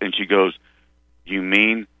evidence and she goes, "You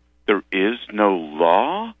mean there is no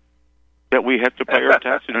law that we have to pay our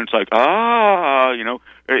taxes?" And it's like,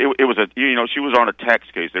 it was she was on a tax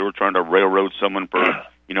case. They were trying to railroad someone for,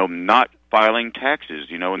 not filing taxes,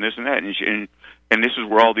 and this and that. And this is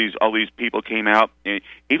where all these people came out, and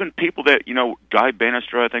even people that, Guy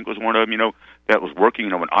Bannister, I think, was one of them, that was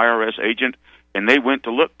working, an IRS agent, and they went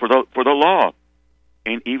to look for the law.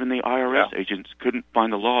 And even the IRS agents couldn't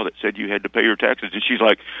find the law that said you had to pay your taxes. And she's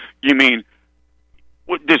like, "You mean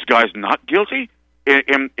this guy's not guilty?"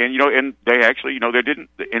 And they actually,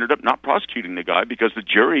 they ended up not prosecuting the guy because the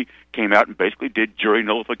jury came out and basically did jury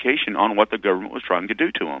nullification on what the government was trying to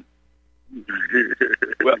do to him.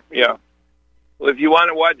 Well, if you want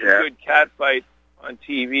to watch a good cat fight, on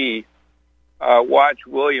TV, watch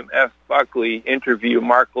William F. Buckley interview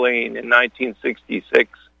Mark Lane in 1966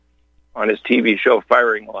 on his TV show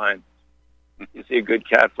Firing Line. You see a good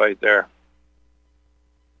catfight there.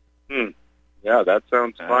 Yeah, that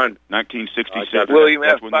sounds fun. 1966. William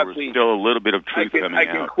that's F. when Buckley. There was still a little bit of truth coming I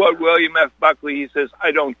can out. quote William F. Buckley. He says,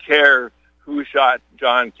 "I don't care who shot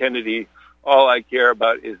John Kennedy. All I care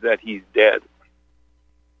about is that he's dead."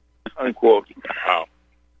 Unquote.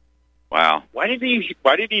 Wow. Why did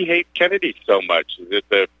he hate Kennedy so much? Is it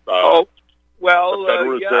the well, the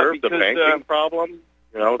Federal Reserve, because, the banking problem?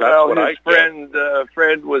 You know, that's well, what his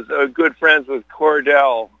friend was good friends with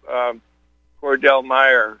Cordell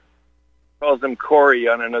Meyer. Calls him Corey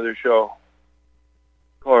on another show.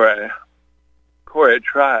 Corey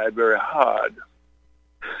tried very hard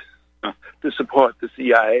to support the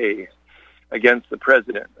CIA against the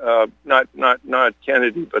president. Not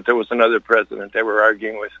Kennedy, but there was another president they were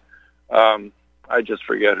arguing with. I just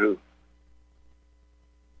forget who.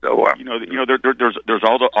 So there's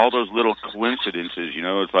all those little coincidences. You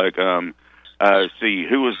know, it's like see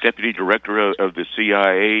who was deputy director of the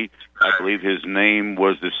CIA. I believe his name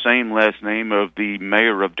was the same last name of the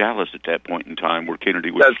mayor of Dallas at that point in time, where Kennedy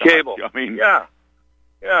was That's shot. Cable. I mean, yeah.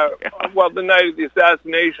 Well, the night of the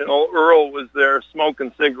assassination, old Earl was there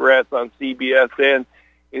smoking cigarettes on CBS, saying,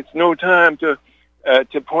 "It's no time to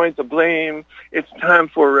point the blame. It's time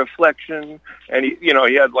for reflection." And he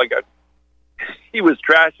had he was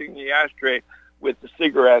trashing the ashtray with the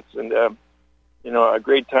cigarettes, and a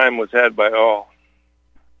great time was had by all.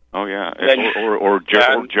 Oh yeah, or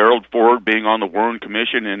Gerald Ford being on the Warren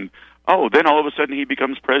Commission, and then all of a sudden he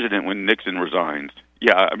becomes president when Nixon resigns.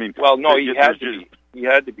 Yeah, I mean, well, no, he had to be. He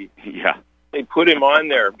had to be. Yeah, they put him on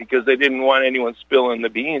there because they didn't want anyone spilling the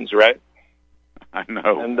beans, right? I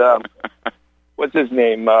know. And what's his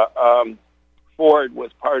name? Ford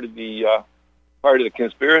was part of the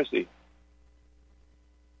conspiracy.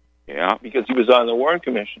 Yeah, because he was on the Warren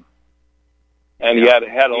Commission, and he had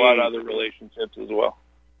a lot of other relationships as well.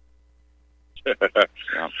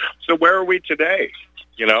 So where are we today?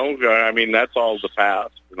 You know, I mean, that's all the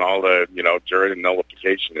past, and all the, jury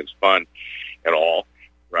nullification is fun and all,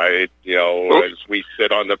 right? You know, as we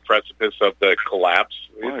sit on the precipice of the collapse.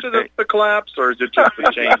 Is it the collapse, or is it just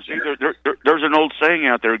the change? There's an old saying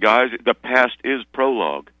out there, guys, the past is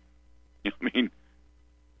prologue. I mean...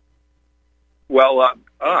 Well,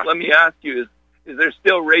 let me ask you, is there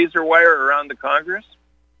still razor wire around the Congress?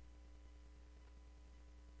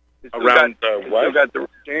 Around what,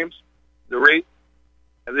 James?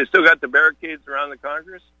 Have they still got the barricades around the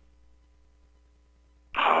Congress?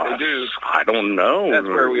 They do. I don't know. That's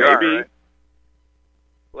where we are, right?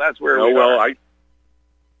 Well, that's where we are. Well,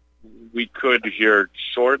 we could here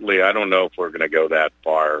shortly. I don't know if we're going to go that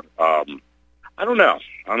far. I don't know.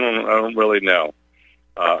 I don't really know.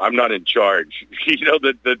 I'm not in charge.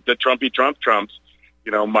 The Trumpy Trumps,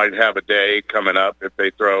 might have a day coming up if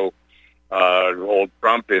they throw old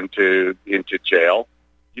Trump into jail.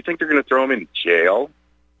 Do you think they're going to throw him in jail,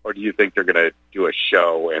 or do you think they're going to do a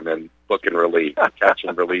show and then book and release, catch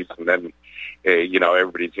and release, and then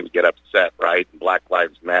everybody's going to get upset, right? And Black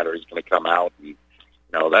Lives Matter is going to come out, and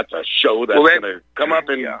that's a show that's going to come up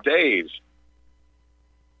in days.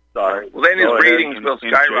 Sorry. Well, then his ratings will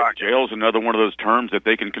skyrocket. Jail's another one of those terms that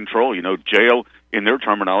they can control. Jail, in their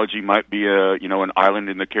terminology, might be an island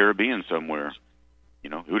in the Caribbean somewhere.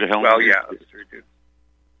 Who the hell knows? Well, yeah, that's true, too.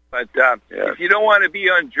 But if you don't want to be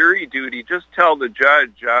on jury duty, just tell the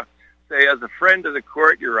judge, say, as a friend of the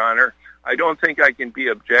court, Your Honor, I don't think I can be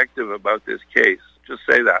objective about this case. Just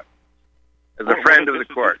say that. As a friend of the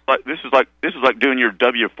court. This is like doing your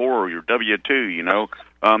W-4 or your W-2,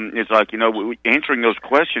 It's like, answering those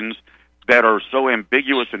questions that are so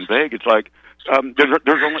ambiguous and vague. It's like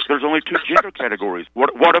there's only two gender categories.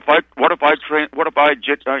 What if I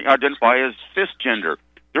identify as cisgender?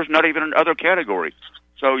 There's not even another category.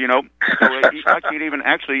 So I can't even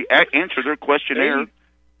actually answer their questionnaire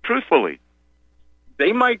truthfully.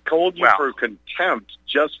 They might hold you for contempt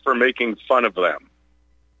just for making fun of them.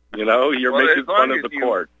 You're making fun of the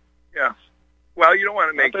court. Yeah. Well, you don't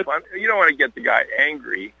want to make fun. You don't want to get the guy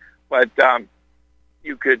angry, but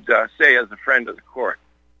you could say, as a friend of the court,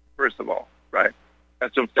 first of all, right?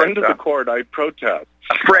 As a friend of the court, I protest.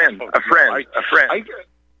 A friend.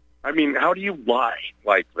 I mean, how do you lie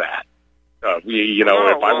like that?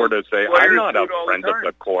 If I were to say, I'm not a friend of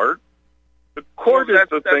the court, the court is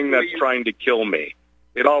the thing that's trying to kill me.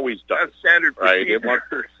 It always does. That's standard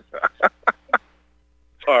procedure.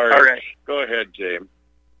 All right. Go ahead, James.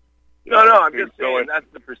 No, I'm just saying that's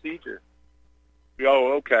the procedure.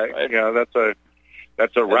 Oh, okay. Right. Yeah, that's a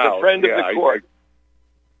route. As a friend of the court.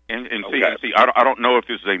 And see, I don't know if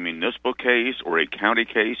this is a municipal case or a county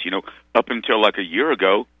case. Up until like a year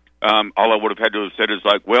ago, all I would have had to have said is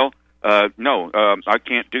like, well, no, I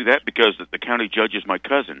can't do that because the county judge is my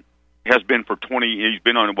cousin. Has been for 20. He's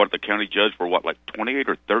been on the county judge for like 28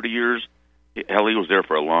 or 30 years. Hell, he was there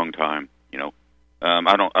for a long time.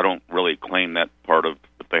 I don't really claim that part of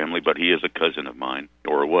the family, but he is a cousin of mine,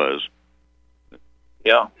 or was.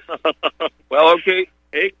 Yeah. Well, okay.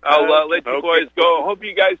 Hey, I'll let you boys go. Hope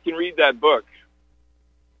you guys can read that book.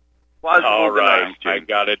 All right. I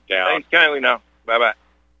got it down. Thanks kindly now. Bye-bye.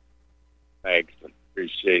 Thanks.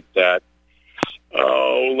 Appreciate that.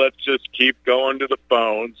 Oh, let's just keep going to the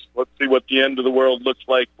phones. Let's see what the end of the world looks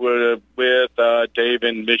like with Dave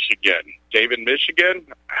in Michigan. Dave in Michigan,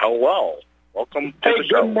 hello. Welcome to the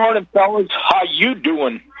show. Good morning, fellas. How you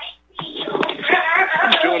doing?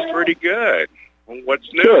 I'm doing pretty good.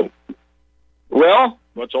 What's new? Good. Well,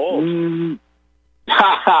 what's old?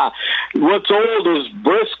 What's old is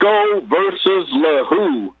Briscoe versus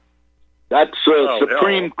LaHoo. That's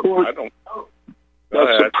Supreme Court.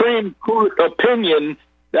 The Supreme Court opinion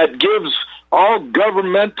that gives all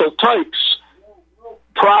governmental types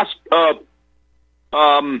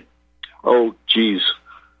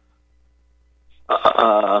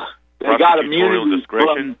they got immunity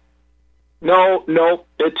from, no,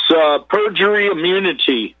 it's perjury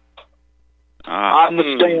immunity on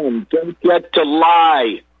the stand. Don't get to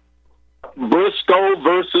lie. Briscoe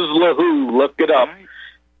versus LaHoo. Look it up.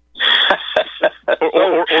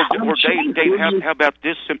 or Dave, how about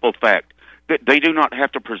this simple fact? That they do not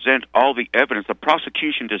have to present all the evidence. The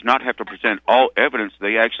prosecution does not have to present all evidence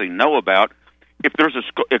they actually know about. If there's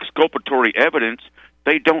exculpatory evidence,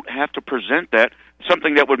 they don't have to present that.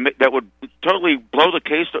 Something that would totally blow the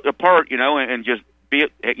case apart, and just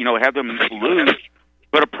have them lose.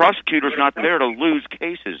 But a prosecutor's not there to lose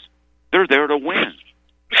cases. They're there to win.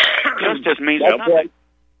 Justice means nothing. Right.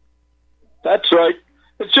 That's right.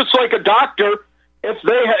 It's just like a doctor.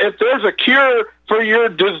 If there's a cure for your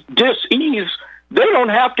dis-ease, they don't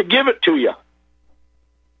have to give it to you.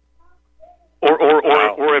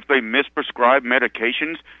 Or if they misprescribe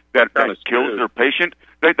medications that kills their patient,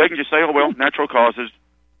 they can just say, "Oh well, natural causes."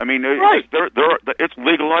 I mean, right. It's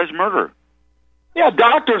legalized murder. Yeah,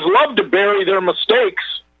 doctors love to bury their mistakes.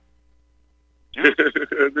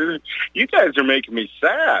 You guys are making me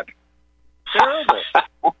sad. Terrible.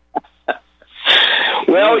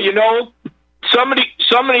 Well,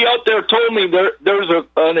 somebody out there told me there's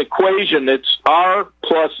an equation. It's R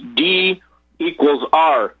plus D equals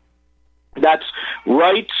R. That's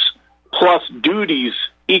rights plus duties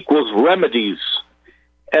equals remedies.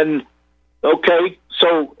 And okay,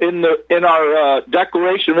 so in our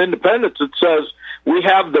Declaration of Independence, it says we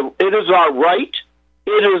have it is our right,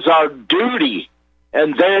 it is our duty,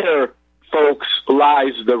 and there, folks,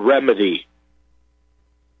 lies the remedy.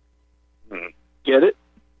 Get it?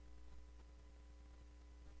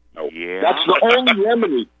 Yeah. That's the only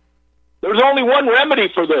remedy. There's only one remedy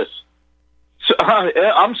for this. So,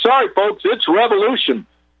 I'm sorry, folks. It's revolution.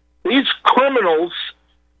 These criminals,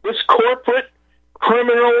 this corporate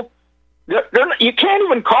criminal, you can't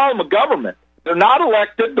even call them a government. They're not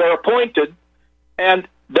elected. They're appointed, and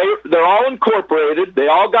they're all incorporated. They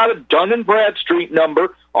all got a Dun & Bradstreet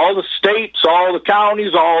number. All the states, all the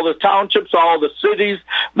counties, all the townships, all the cities,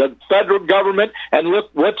 the federal government. And look,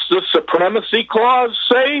 what's the Supremacy Clause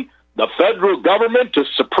say? The federal government is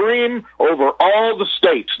supreme over all the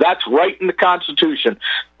states. That's right in the Constitution.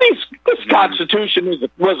 This Constitution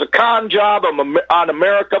was a con job on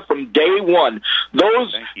America from day one.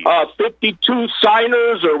 Those 52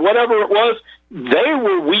 signers or whatever it was, they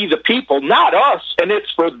were we the people, not us, and it's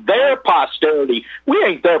for their posterity. We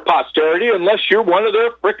ain't their posterity unless you're one of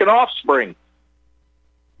their frickin' offspring.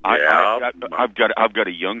 I've got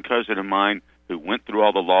a young cousin of mine who went through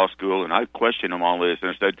all the law school, and I questioned him all this, and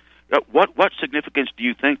I said, what significance do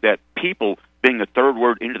you think that people, being the third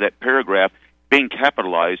word into that paragraph, being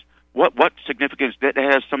capitalized, what significance, that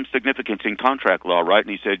has some significance in contract law, right? And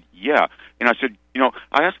he said, yeah. And I said,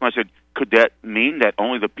 I asked him, I said, could that mean that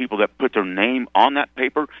only the people that put their name on that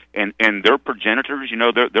paper and their progenitors,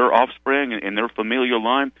 their offspring and their familial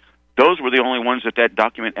line, those were the only ones that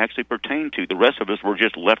document actually pertained to. The rest of us were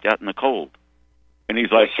just left out in the cold. And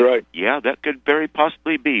he's like, that's right. Yeah, that could very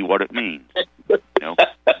possibly be what it means. That's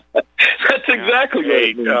exactly what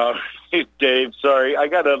it means. Hey, Dave, sorry. I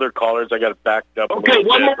got other callers. I got it backed up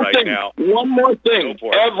one more right thing. now. One more thing.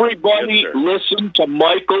 Everybody listen to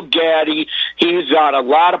Michael Gaddy. He's on a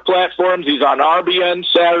lot of platforms. He's on RBN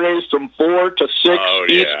Saturdays from 4 to 6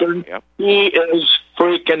 Eastern. Yep. He is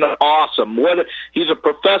freaking awesome. He's a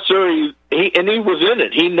professor. He was in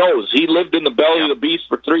it. He knows. He lived in the belly of the beast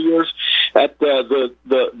for 3 years at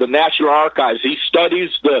the National Archives. He studies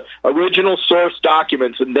the original source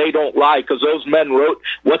documents, and they don't lie because those men wrote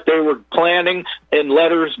what they were planning in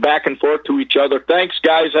letters back and forth to each other. Thanks,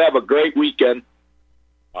 guys. Have a great weekend.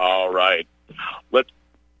 All right.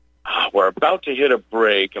 We're about to hit a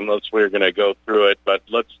break unless we're going to go through it, but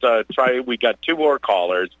let's try. We got 2 more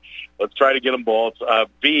callers. Let's try to get them both.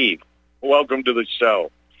 V, welcome to the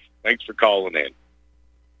show. Thanks for calling in.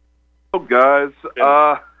 Hello, guys.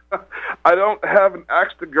 I don't have an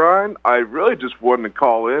axe to grind. I really just wanted to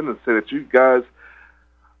call in and say that you guys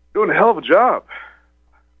doing a hell of a job.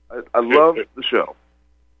 I love the show.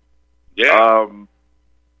 Yeah.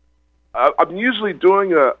 I'm usually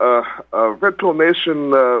doing a Red Pill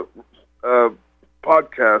Nation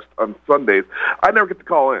podcast on Sundays. I never get to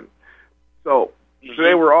call in. So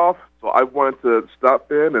today we're off, so I wanted to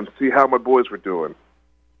stop in and see how my boys were doing.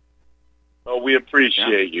 Well, we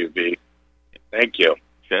appreciate you, V. Thank you.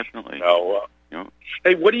 Definitely. So,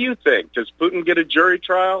 hey, what do you think? Does Putin get a jury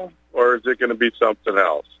trial, or is it going to be something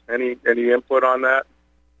else? Any input on that?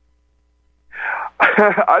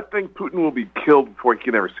 I think Putin will be killed before he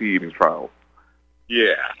can ever see any trials.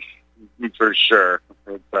 Yeah, for sure.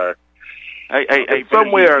 Hey,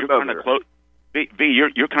 some way or another. V,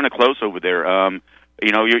 you're kind of close over there.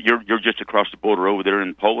 You're just across the border over there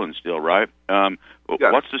in Poland still, right?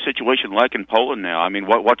 Yes. What's the situation like in Poland now? I mean,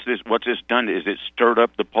 what's this done? Is it stirred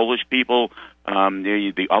up the Polish people,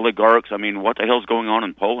 the oligarchs? I mean, what the hell's going on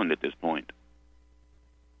in Poland at this point?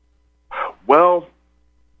 Well,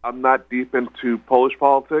 I'm not deep into Polish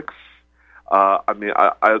politics. I mean,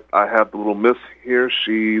 I have the little miss here.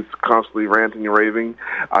 She's constantly ranting and raving.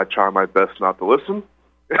 I try my best not to listen.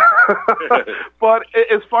 But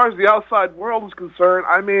as far as the outside world is concerned,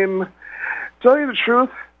 I mean, tell you the truth,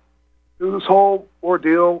 through this whole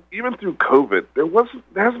ordeal, even through COVID, there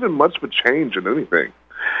hasn't been much of a change in anything.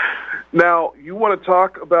 Now, you want to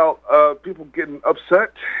talk about people getting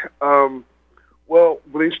upset? Well,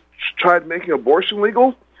 when they tried making abortion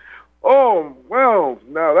legal, oh, well,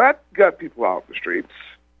 now that got people out in the streets.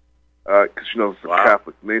 Because, it's a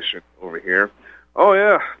Catholic nation over here. Oh,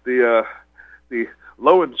 yeah, the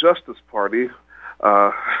Low Injustice Party,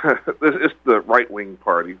 it's the right-wing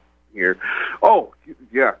party here. Oh,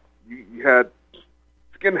 yeah, you had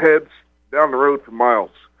skinheads down the road for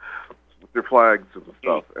miles with their flags and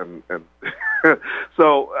stuff. And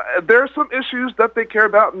so there are some issues that they care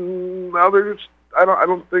about, and others I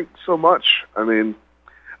don't think so much. I mean,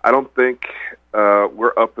 I don't think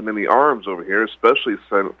we're up in any arms over here, especially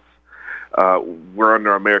since we're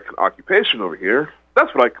under American occupation over here.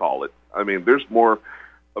 That's what I call it. I mean, there's more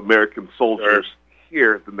American soldiers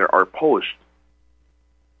here than there are Polish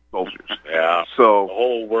soldiers. Yeah. So the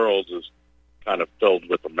whole world is kind of filled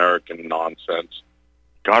with American nonsense.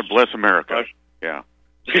 God bless America. Yeah.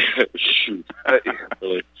 Shoot.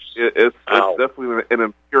 Really. It's definitely an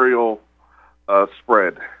imperial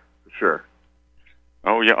spread, for sure.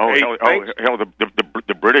 Oh yeah! Hell, the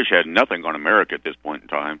British had nothing on America at this point in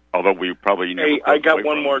time. Although we probably never. Hey, I got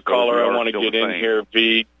one more caller. I want to get in here.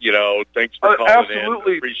 V, thanks for calling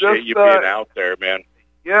absolutely. in. Appreciate you being out there, man.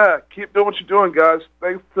 Yeah, keep doing what you're doing, guys.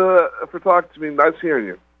 Thanks for talking to me. Nice hearing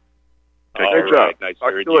you. All right, nice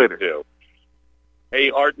hearing you later. Too. Hey,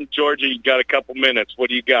 Art in Georgia, you got a couple minutes. What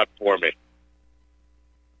do you got for me?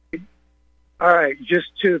 All right, just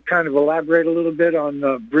to kind of elaborate a little bit on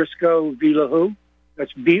Briscoe v. LaHoo.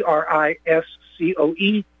 That's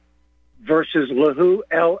BRISCOE versus LaHoo,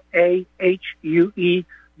 LAHUE,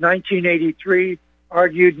 1983,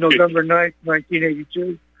 argued November 9th,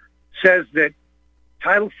 1982, says that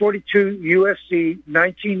Title 42 U.S.C.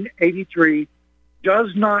 1983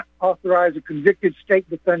 does not authorize a convicted state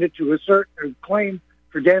defendant to assert or claim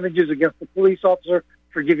for damages against a police officer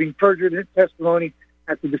for giving perjured testimony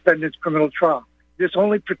at the defendant's criminal trial. This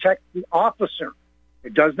only protects the officer.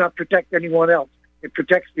 It does not protect anyone else. It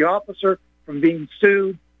protects the officer from being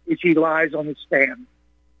sued if he lies on the stand.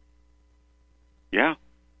 Yeah.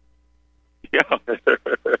 Yeah.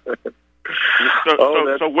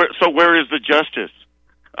 So where is the justice?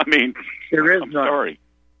 I mean, there is I'm none. Sorry.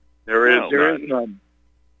 There is none.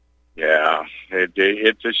 Yeah,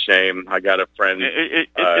 it's a shame. I got a friend.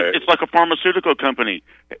 It's like a pharmaceutical company.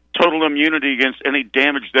 Total immunity against any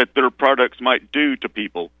damage that their products might do to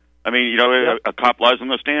people. I mean, a cop lies on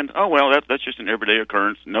the stand. Oh, well, that's just an everyday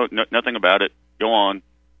occurrence. No, nothing about it. Go on.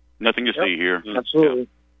 Nothing to see here. Absolutely.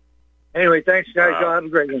 Yeah. Anyway, thanks, guys. Y'all have a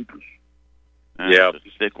great one. Yeah. It's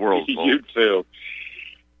a sick world. You too.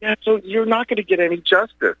 Yeah, so you're not going to get any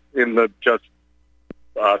justice in the justice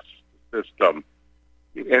system.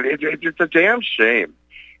 And it's a damn shame.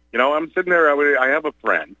 You know, I'm sitting there, I have a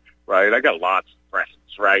friend, right? I got lots of friends,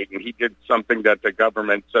 right? And he did something that the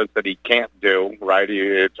government says that he can't do, right?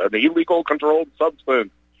 It's an illegal controlled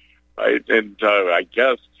substance, right? And I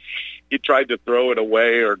guess he tried to throw it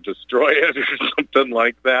away or destroy it or something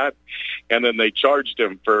like that. And then they charged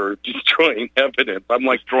him for destroying evidence. I'm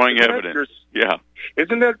like, destroying evidence.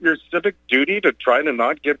 Isn't that your civic duty to try to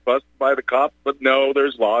not get busted by the cops? But no,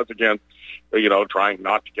 there's laws against, you know, trying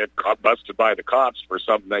not to get busted by the cops for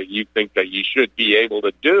something that you think that you should be able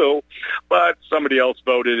to do. But somebody else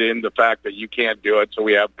voted in the fact that you can't do it, so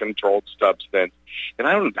we have controlled substance.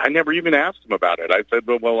 And I never even asked him about it. I said,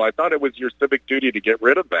 well, I thought it was your civic duty to get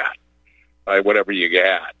rid of that, right, whatever you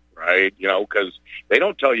got, right? You know, because they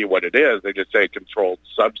don't tell you what it is. They just say controlled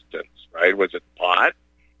substance, right? Was it pot?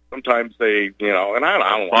 Sometimes they, you know, and I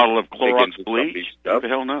don't a bottle of Clorox stuff. bleach. Who the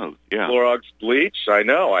hell knows? Yeah, Clorox bleach. I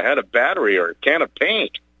know. I had a battery or a can of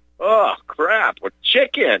paint. Oh crap! With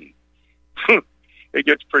chicken, it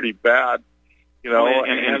gets pretty bad, you know. Well,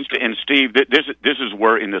 and Steve, this is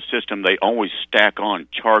where in the system they always stack on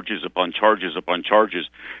charges upon charges upon charges,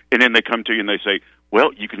 and then they come to you and they say,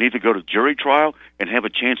 well, you can either go to jury trial and have a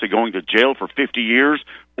chance of going to jail for 50 years,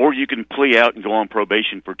 or you can plea out and go on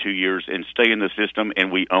probation for 2 years and stay in the system, and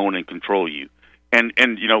we own and control you. And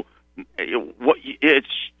you know, it's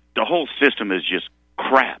the whole system is just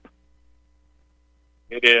crap.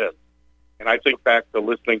 It is. And I think back to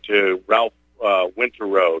listening to Ralph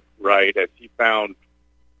Winterroad, right, as he found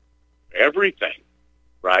everything,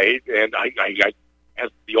 right? And I as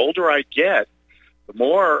the older I get, the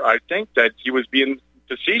more I think that he was being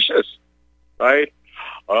facetious, right?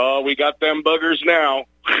 Oh, we got them buggers now.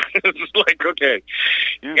 It's like, okay.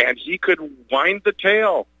 Yeah. And he could wind the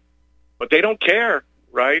tail, but they don't care,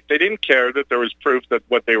 right? They didn't care that there was proof that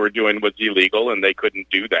what they were doing was illegal and they couldn't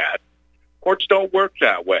do that. Courts don't work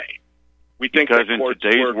that way. We think because in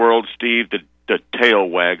today's world, Steve, the tail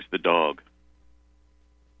wags the dog.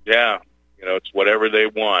 Yeah, you know, it's whatever they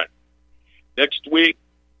want. Next week,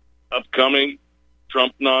 upcoming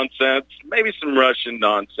Trump nonsense, maybe some Russian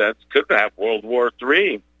nonsense. Could have World War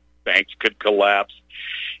III. Banks could collapse.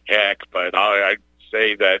 Heck, but I'd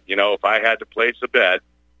say that, you know, if I had to place a bet,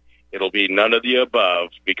 it'll be none of the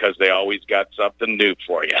above because they always got something new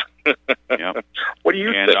for you. Yep. What do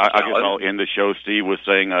you think? And I guess I'll end the show, Steve, with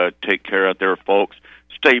saying take care out there, folks.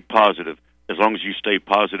 Stay positive. As long as you stay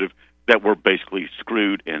positive, that we're basically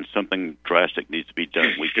screwed and something drastic needs to be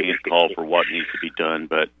done. We can't call for what needs to be done,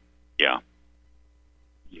 but yeah.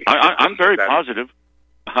 I'm very positive.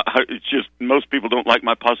 It's just most people don't like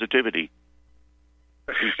my positivity.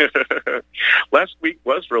 Last week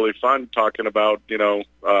was really fun talking about, you know,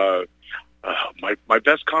 my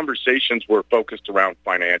best conversations were focused around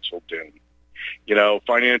financial doom. You know,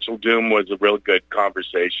 financial doom was a real good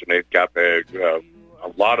conversation. It got a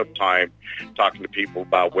lot of time talking to people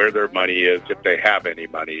about where their money is, if they have any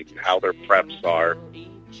money, how their preps are.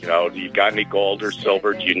 You know, do you got any gold or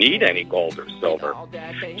silver? Do you need any gold or silver? Do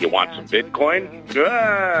you want some Bitcoin?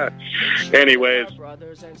 Anyways,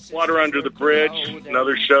 water under the bridge,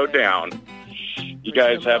 another show down. You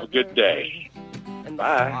guys have a good day.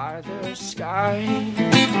 Bye.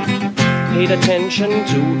 Paid attention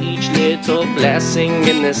to each little blessing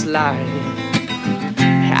in this life.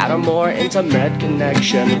 Had a more intimate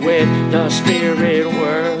connection with the spirit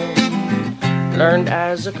world. Learned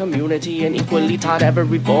as a community and equally taught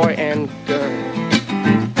every boy and girl.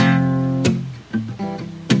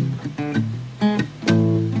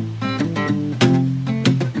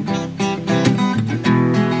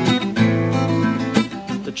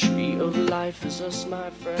 The tree of life is us, my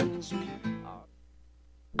friends.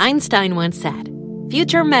 Einstein once said,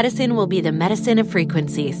 "Future medicine will be the medicine of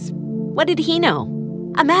frequencies." What did he know?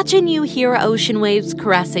 Imagine you hear ocean waves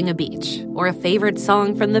caressing a beach, or a favorite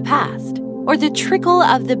song from the past, or the trickle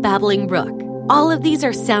of the babbling brook. All of these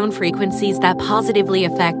are sound frequencies that positively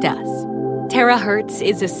affect us. Terahertz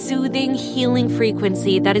is a soothing, healing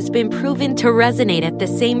frequency that has been proven to resonate at the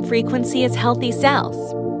same frequency as healthy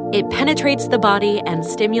cells. It penetrates the body and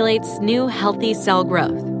stimulates new healthy cell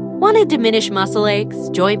growth. Want to diminish muscle aches,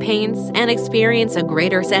 joint pains, and experience a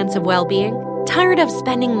greater sense of well-being? Tired of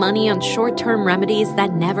spending money on short-term remedies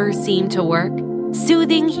that never seem to work?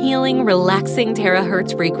 Soothing, healing, relaxing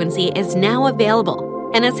terahertz frequency is now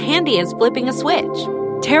available and as handy as flipping a switch.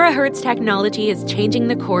 Terahertz technology is changing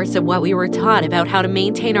the course of what we were taught about how to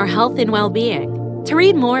maintain our health and well-being. To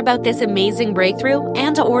read more about this amazing breakthrough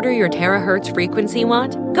and to order your terahertz frequency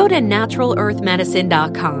wand, go to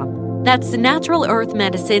naturalearthmedicine.com. That's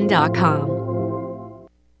naturalearthmedicine.com.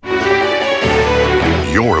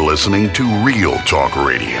 You're listening to Real Talk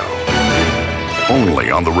Radio.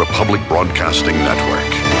 only on the Republic Broadcasting Network.